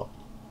inductive load.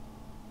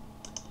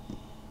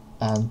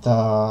 And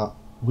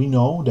we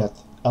know that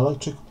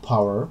electric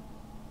power,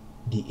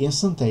 the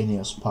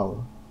instantaneous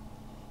power,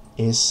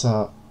 is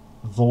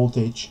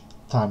voltage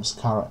times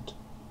current.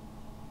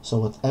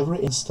 So at every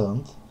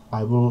instant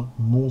I will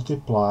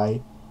multiply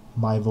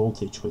my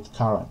voltage with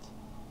current.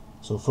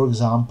 So for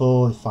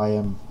example, if I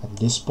am at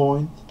this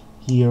point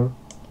here,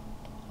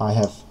 I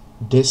have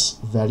this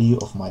value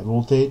of my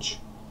voltage,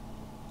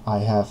 I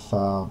have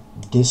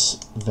this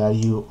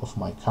value of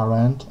my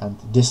current, and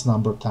this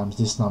number times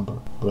this number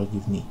will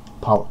give me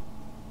power.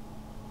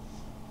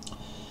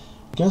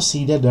 You can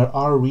see that there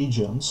are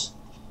regions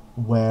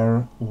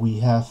where we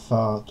have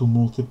to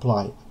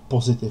multiply a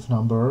positive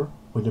number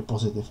with a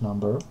positive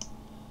number.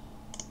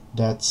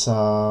 That's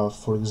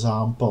for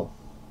example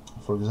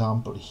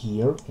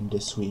here in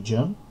this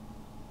region.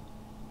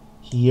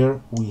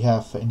 Here we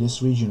have, in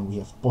this region, we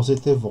have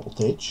positive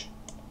voltage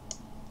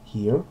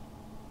here,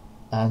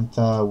 and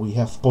we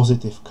have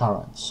positive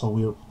current. So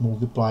we're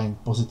multiplying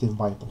positive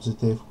by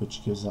positive,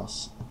 which gives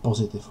us a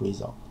positive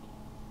result.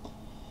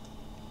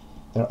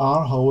 There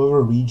are,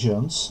 however,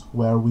 regions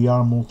where we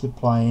are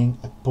multiplying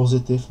a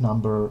positive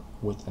number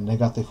with a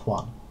negative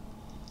one.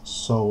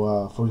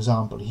 So for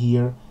example,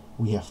 here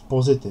we have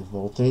positive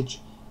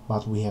voltage,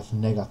 but we have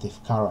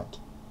negative current,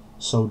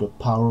 so the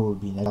power will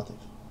be negative.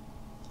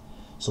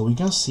 So we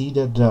can see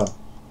that the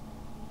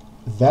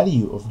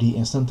value of the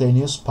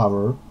instantaneous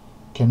power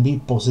can be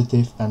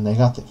positive and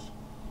negative.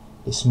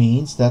 This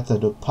means that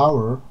the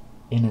power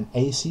in an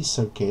AC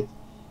circuit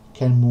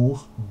can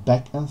move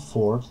back and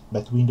forth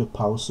between the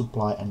power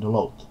supply and the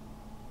load.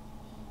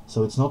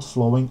 So it's not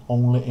flowing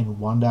only in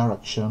one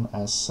direction,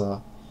 as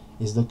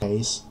is the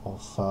case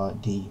of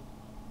the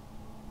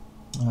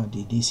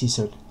DC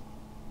circuit.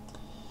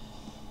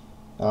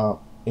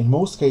 In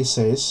most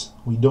cases,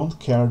 we don't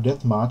care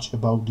that much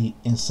about the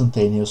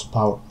instantaneous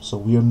power, so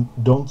we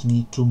don't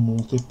need to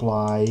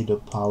multiply the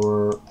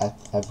power at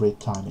every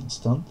time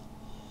instant,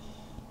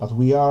 but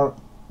we are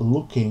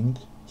looking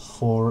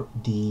for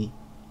the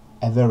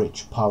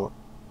average power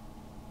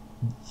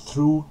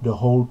through the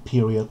whole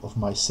period of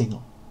my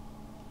signal.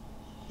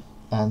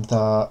 And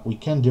we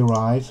can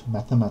derive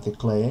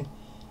mathematically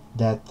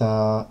that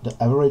the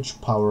average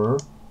power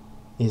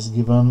is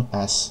given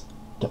as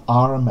the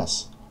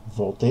RMS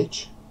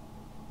voltage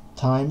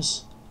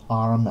times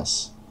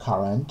RMS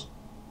current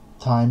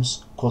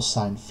times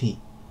cosine phi,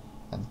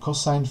 and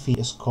cosine phi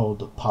is called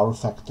the power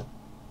factor,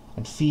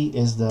 and phi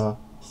is the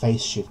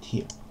phase shift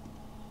here.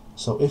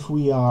 So if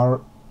we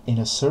are in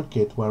a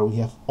circuit where we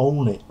have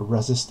only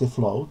resistive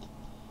load,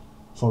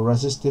 for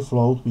resistive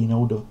load we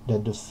know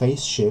that the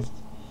phase shift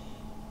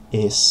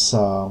is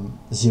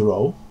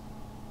 0,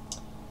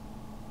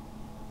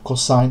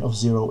 cosine of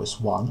 0 is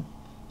 1.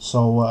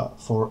 So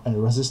for a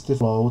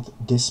resistive load,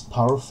 this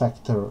power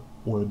factor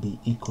will be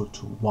equal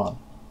to 1.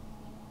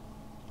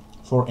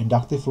 For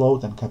inductive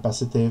load and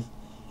capacitive,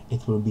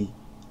 it will be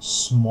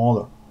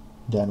smaller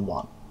than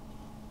 1.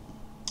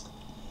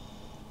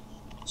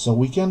 So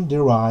we can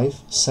derive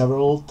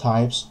several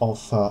types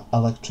of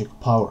electric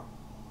power.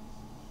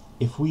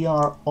 If we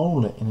are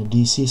only in a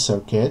DC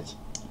circuit,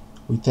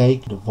 we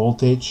take the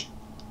voltage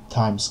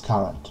times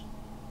current,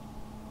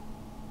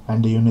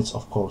 and the units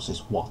of course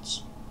is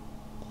watts.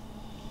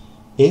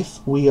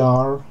 If we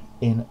are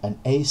in an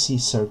AC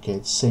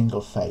circuit, single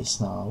phase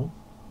now,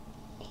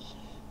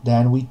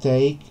 then we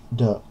take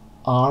the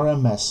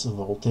RMS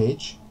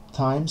voltage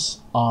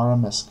times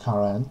RMS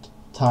current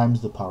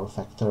times the power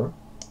factor.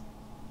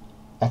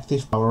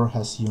 Active power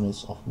has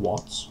units of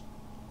watts.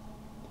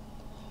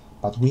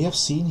 But we have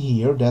seen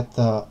here that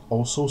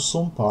also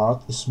some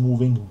part is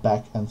moving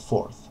back and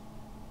forth.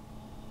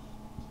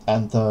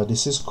 And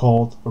this is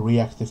called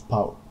reactive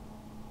power.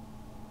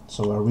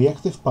 So a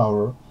reactive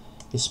power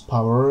is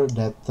power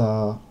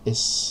that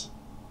is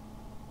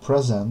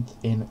present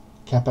in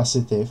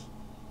capacitive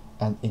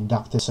and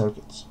inductive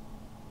circuits.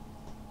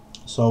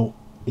 So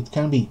it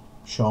can be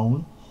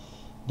shown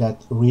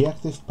that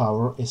reactive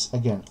power is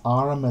again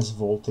RMS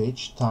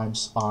voltage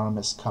times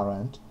RMS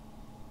current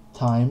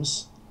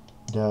times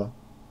the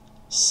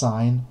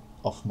sine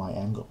of my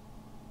angle.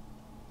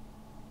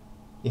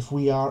 If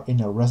we are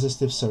in a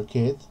resistive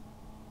circuit,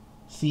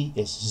 phi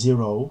is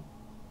 0,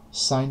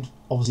 sine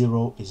of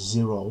 0 is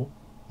 0,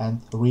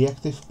 and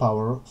reactive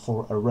power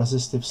for a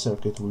resistive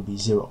circuit will be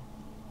 0.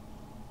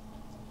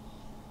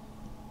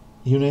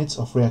 Units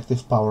of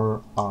reactive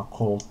power are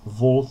called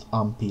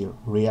volt-ampere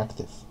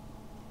reactive.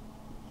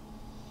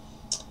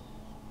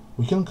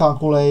 We can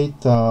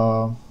calculate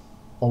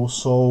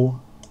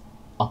also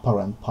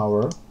apparent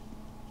power,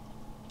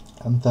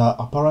 and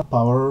apparent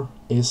power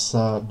is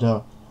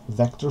the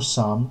vector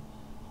sum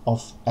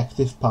of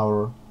active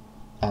power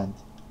and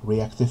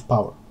reactive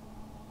power.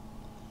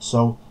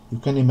 So you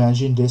can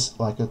imagine this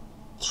like a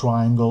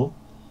triangle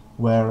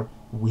where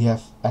we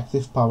have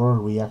active power,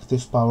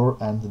 reactive power,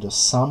 and the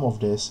sum of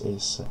this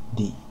is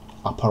the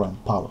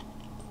apparent power.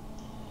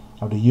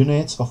 Now the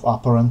units of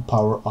apparent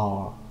power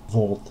are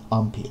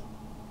volt-ampere.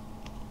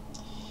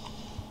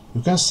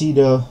 You can see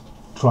the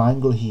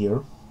triangle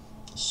here.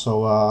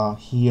 So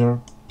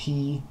here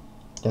P,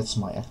 that's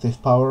my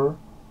active power,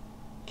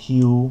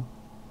 Q,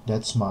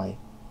 that's my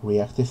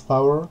reactive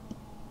power,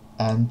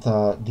 and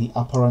the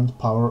apparent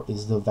power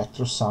is the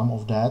vector sum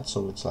of that,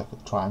 so it's like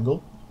a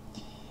triangle.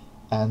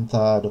 And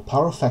the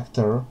power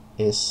factor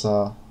is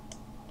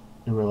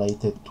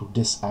related to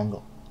this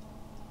angle.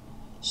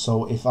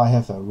 So if I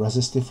have a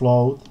resistive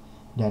load,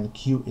 then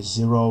Q is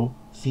 0,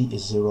 phi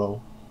is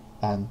 0,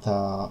 and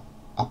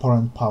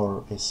apparent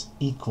power is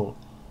equal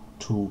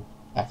to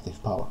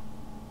active power.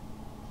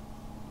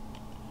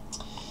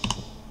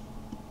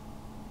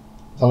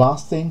 The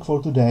last thing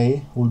for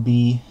today will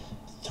be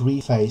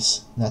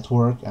three-phase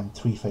network and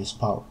three-phase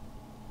power.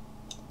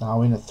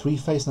 Now in a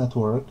three-phase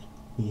network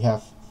we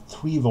have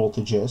three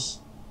voltages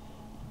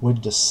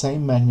with the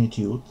same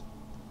magnitude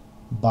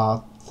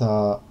but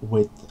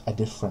with a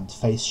different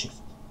phase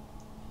shift.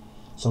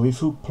 So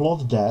if you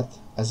plot that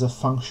as a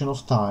function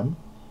of time,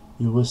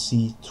 you will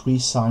see three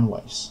sine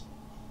waves.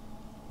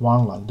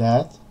 One like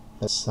that,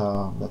 let's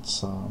call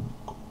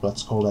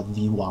that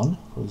V1,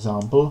 for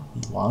example,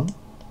 V1.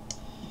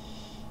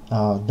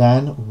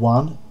 Then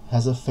one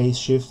has a phase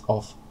shift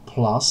of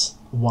plus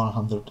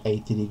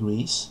 180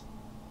 degrees,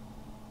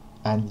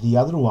 and the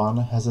other one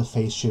has a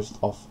phase shift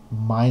of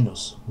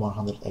minus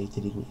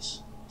 180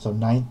 degrees, so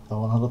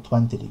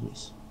 120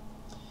 degrees.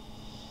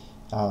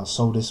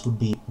 So this would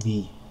be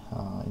V.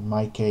 In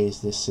my case,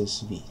 this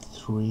is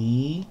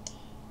V3,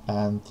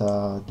 and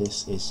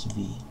this is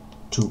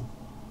V2.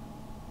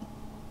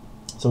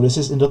 So this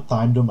is in the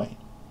time domain.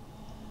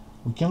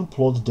 We can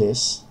plot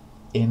this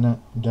in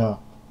the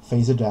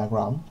phasor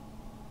diagram.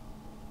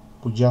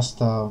 We just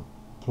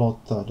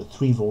plot the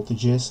three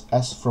voltages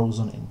as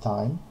frozen in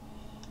time.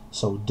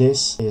 So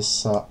this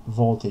is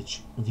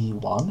voltage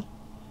V1.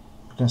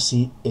 You can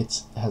see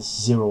it has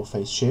zero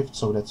phase shift,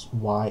 so that's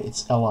why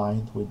it's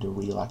aligned with the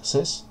real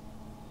axis.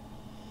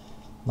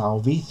 Now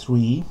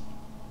V3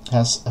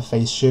 has a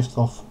phase shift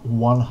of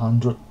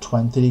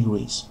 120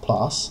 degrees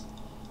plus.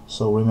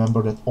 So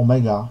remember that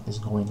omega is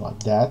going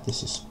like that.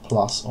 This is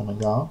plus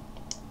omega.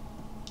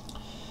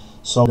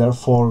 So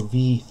therefore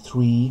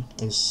V3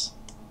 is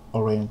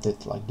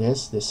oriented like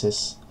this. This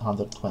is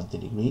 120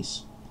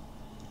 degrees.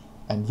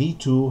 And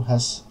V2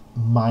 has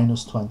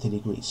minus 20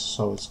 degrees.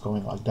 So it's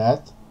going like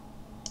that.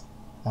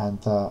 And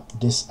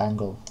this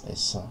angle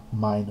is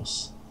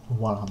minus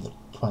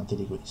 120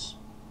 degrees.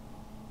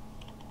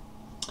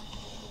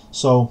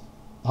 So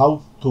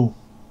how to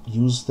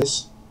use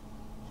this?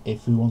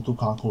 If we want to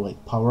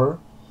calculate power,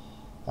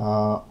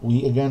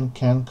 we again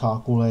can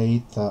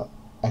calculate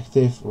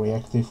active,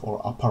 reactive,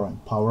 or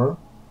apparent power.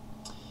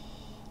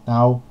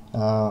 Now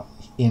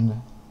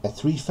in a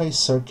three-phase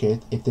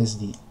circuit, it is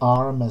the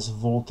RMS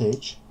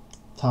voltage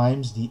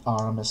times the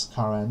RMS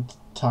current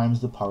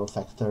times the power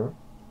factor,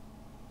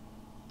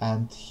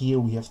 and here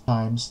we have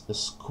times the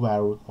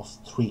square root of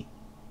 3.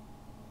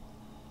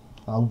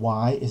 Now,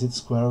 why is it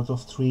square root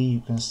of 3?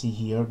 You can see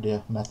here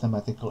the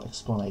mathematical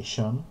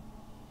explanation.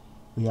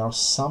 We are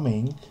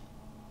summing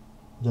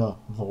the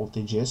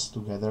voltages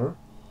together.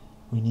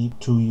 We need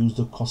to use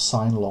the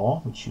cosine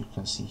law, which you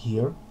can see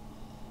here.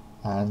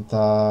 And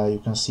you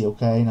can see,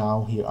 okay,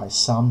 now here I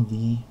sum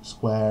v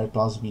squared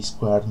plus v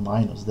squared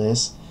minus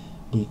this.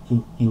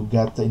 You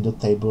get in the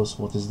tables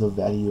what is the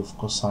value of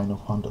cosine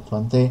of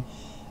 120.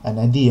 And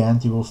at the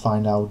end you will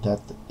find out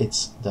that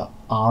it's the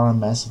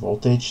RMS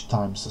voltage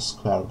times the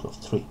square root of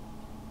 3.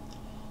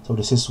 So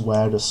this is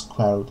where the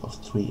square root of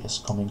 3 is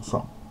coming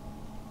from.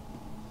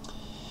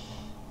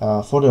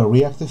 For the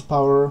reactive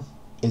power,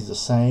 it's the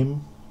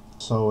same.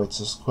 So it's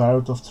a square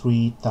root of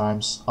 3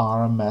 times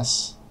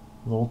RMS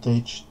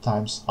voltage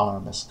times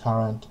RMS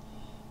current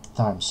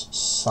times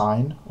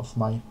sine of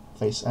my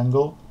phase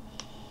angle.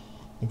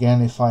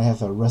 Again, if I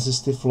have a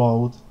resistive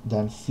load,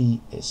 then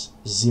phi is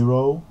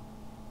 0,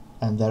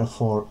 and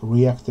therefore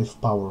reactive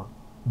power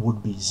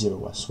would be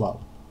 0 as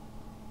well.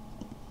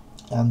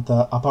 And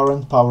the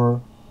apparent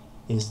power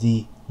is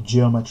the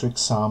geometric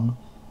sum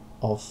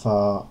of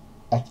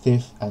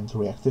active and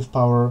reactive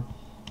power.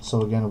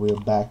 So again, we're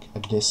back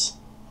at this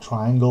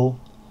triangle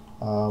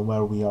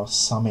where we are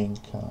summing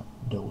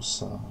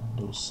those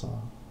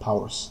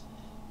powers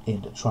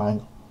in the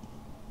triangle.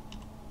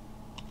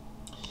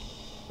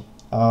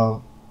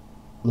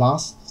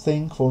 Last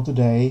thing for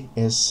today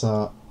is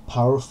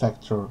power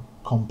factor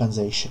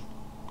compensation.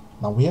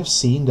 Now, we have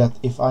seen that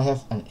if I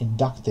have an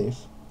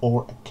inductive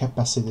or a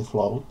capacitive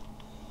load,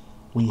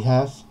 we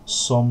have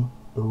some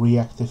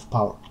reactive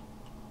power.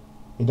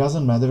 It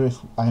doesn't matter if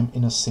I'm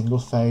in a single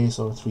phase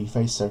or a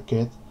three-phase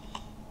circuit.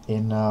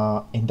 In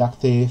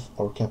inductive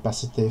or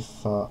capacitive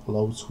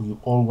loads, we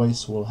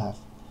always will have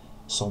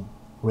some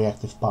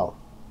reactive power.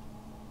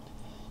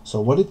 So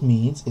what it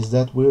means is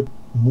that we're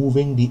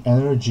moving the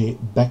energy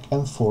back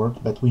and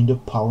forth between the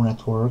power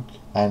network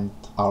and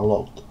our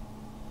load.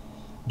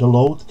 The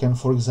load can,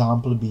 for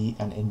example, be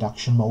an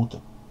induction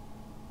motor.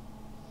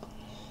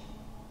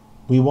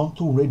 We want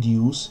to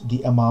reduce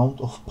the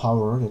amount of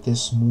power that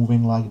is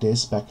moving like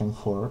this back and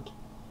forth.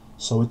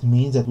 So it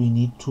means that we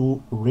need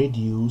to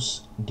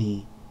reduce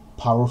the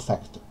power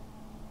factor.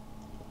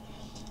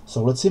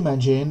 So let's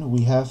imagine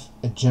we have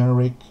a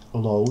generic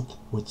load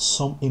with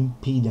some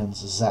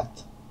impedance Z.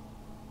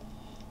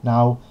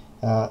 Now,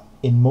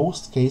 in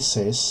most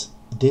cases,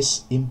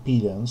 this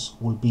impedance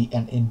will be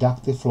an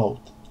inductive load,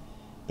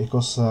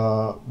 because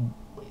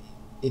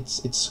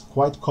it's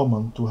quite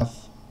common to have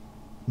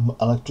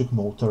electric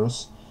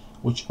motors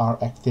which are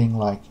acting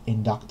like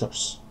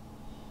inductors.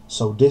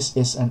 So this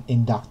is an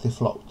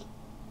inductive load.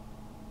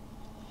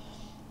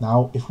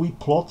 Now, if we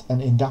plot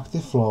an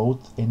inductive load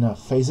in a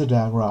phasor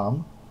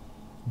diagram,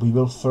 we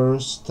will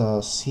first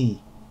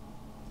see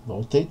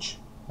voltage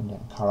and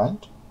then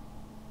current.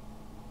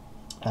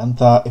 And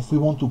if we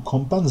want to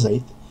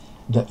compensate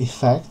the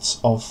effects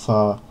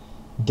of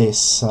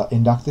this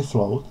inductive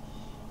load,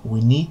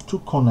 we need to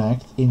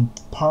connect in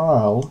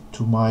parallel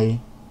to my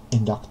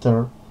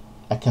inductor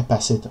a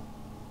capacitor.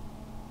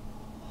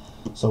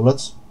 So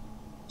let's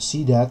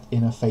see that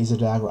in a phasor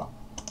diagram.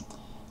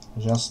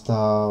 Just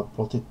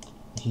plot it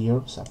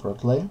here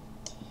separately.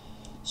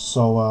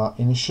 So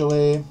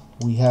initially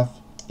we have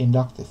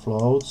inductive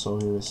load, so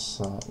here is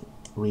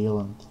real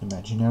and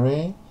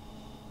imaginary.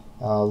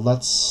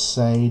 Let's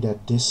say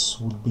that this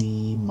would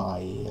be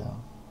my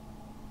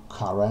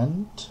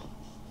current.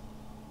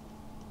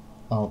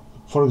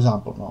 For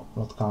example, no,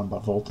 not current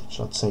but voltage.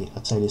 Let's say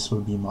this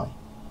will be my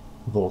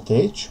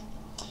voltage.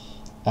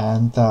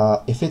 And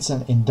if it's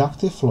an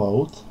inductive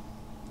load,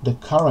 the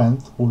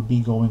current will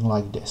be going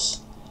like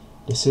this.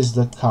 This is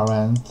the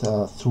current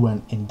through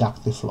an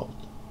inductive load.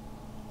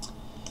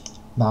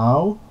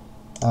 Now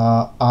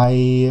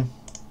I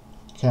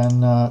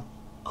can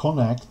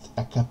connect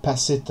a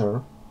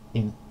capacitor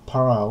in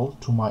parallel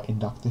to my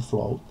inductive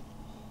load,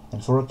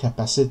 and for a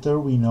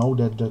capacitor we know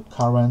that the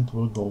current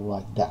will go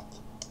like that.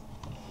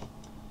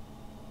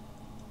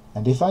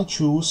 And if I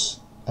choose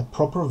a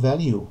proper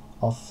value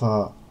of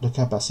the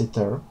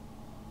capacitor,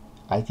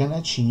 I can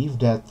achieve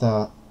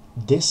that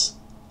this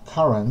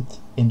current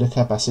in the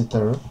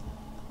capacitor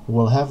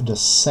will have the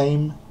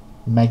same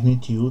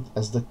magnitude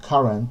as the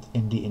current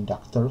in the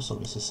inductor. So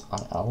this is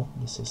IL,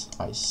 this is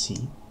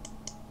IC,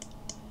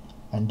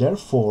 and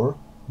therefore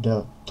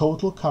the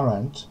total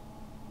current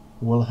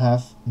will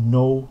have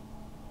no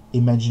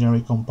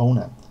imaginary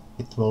component.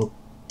 It will,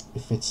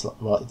 if it's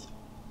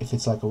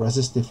like a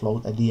resistive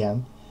load at the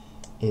end,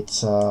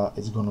 it's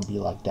going to be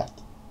like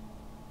that.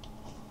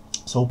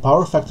 So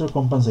power factor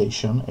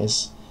compensation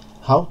is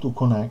how to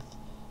connect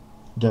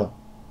the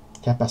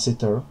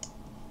capacitor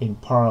in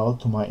parallel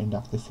to my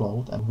inductive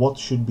load, and what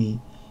should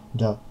be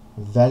the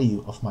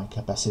value of my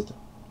capacitor.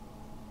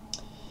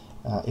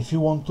 If you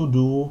want to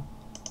do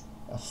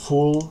a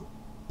full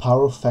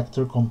power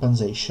factor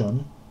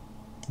compensation,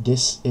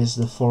 this is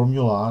the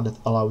formula that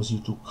allows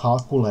you to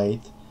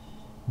calculate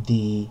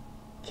the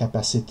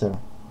capacitor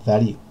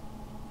value.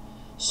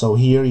 So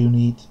here you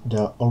need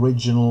the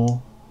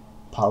original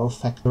power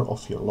factor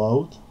of your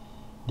load,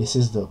 this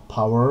is the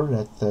power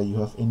that you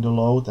have in the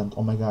load, and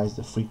omega is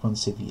the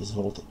frequency, V is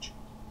voltage.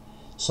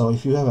 So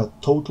if you have a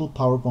total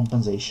power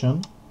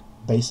compensation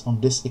based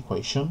on this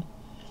equation,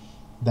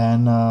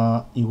 then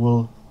you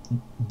will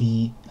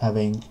be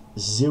having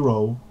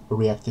zero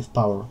reactive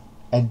power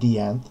at the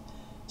end.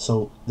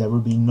 So there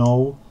will be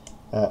no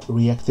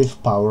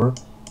reactive power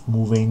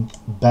moving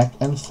back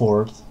and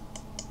forth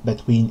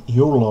between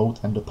your load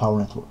and the power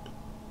network.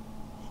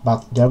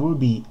 But there will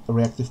be a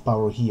reactive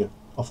power here,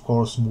 of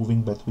course,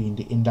 moving between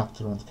the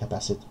inductor and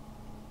capacitor.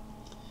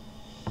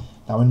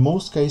 Now in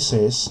most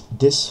cases,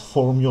 this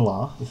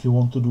formula, if you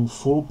want to do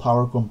full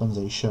power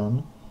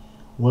compensation,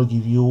 will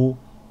give you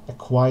a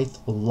quite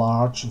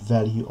large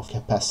value of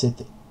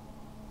capacity.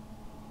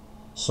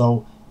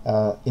 So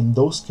in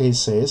those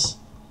cases,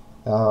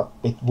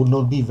 it would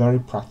not be very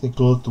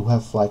practical to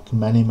have like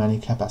many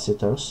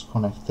capacitors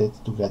connected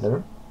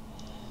together.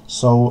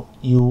 So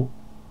you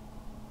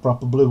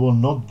probably will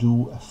not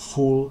do a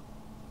full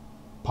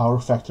power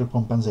factor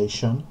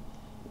compensation,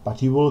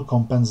 but you will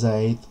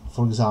compensate,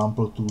 for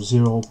example, to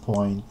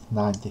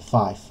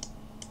 0.95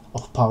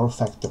 of power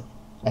factor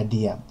at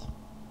the end.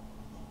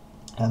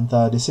 And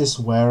this is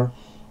where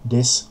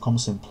this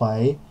comes in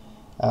play.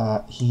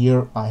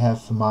 Here I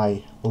have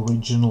my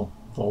original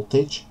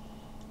voltage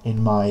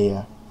in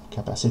my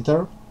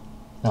capacitor,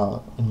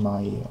 on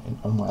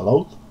my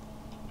load.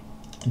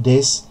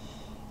 This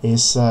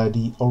is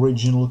the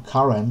original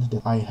current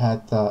that I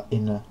had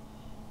in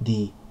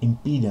the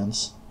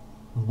impedance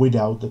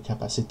without the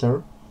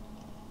capacitor.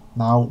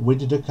 Now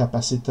with the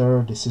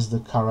capacitor, this is the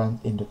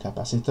current in the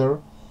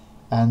capacitor,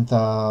 and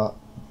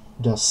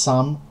the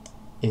sum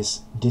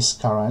is this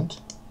current.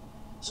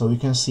 So you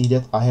can see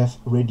that I have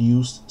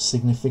reduced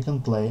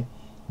significantly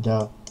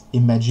the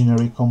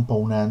imaginary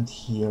component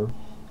here,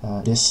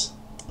 this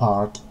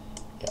part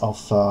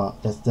of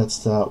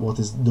that's what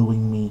is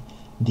doing me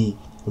the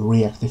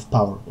reactive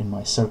power in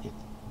my circuit.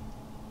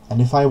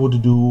 And if I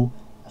would do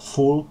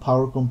full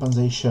power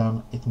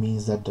compensation, it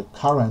means that the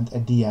current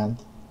at the end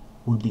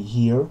would be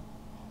here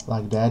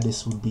like that.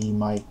 This would be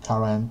my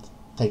current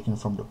taken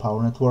from the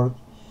power network,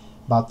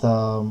 but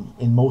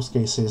in most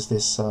cases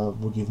this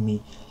would give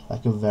me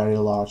like a very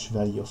large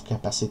value of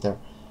capacitor,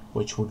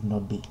 which would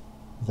not be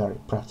very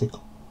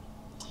practical.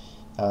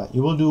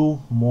 You will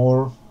do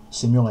more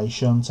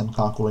simulations and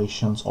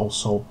calculations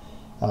also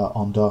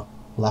on the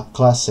lab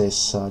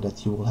classes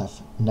that you will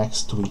have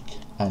next week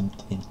and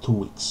in 2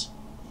 weeks.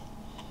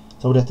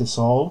 So that is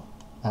all,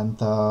 and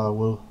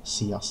we'll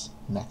see us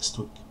next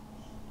week.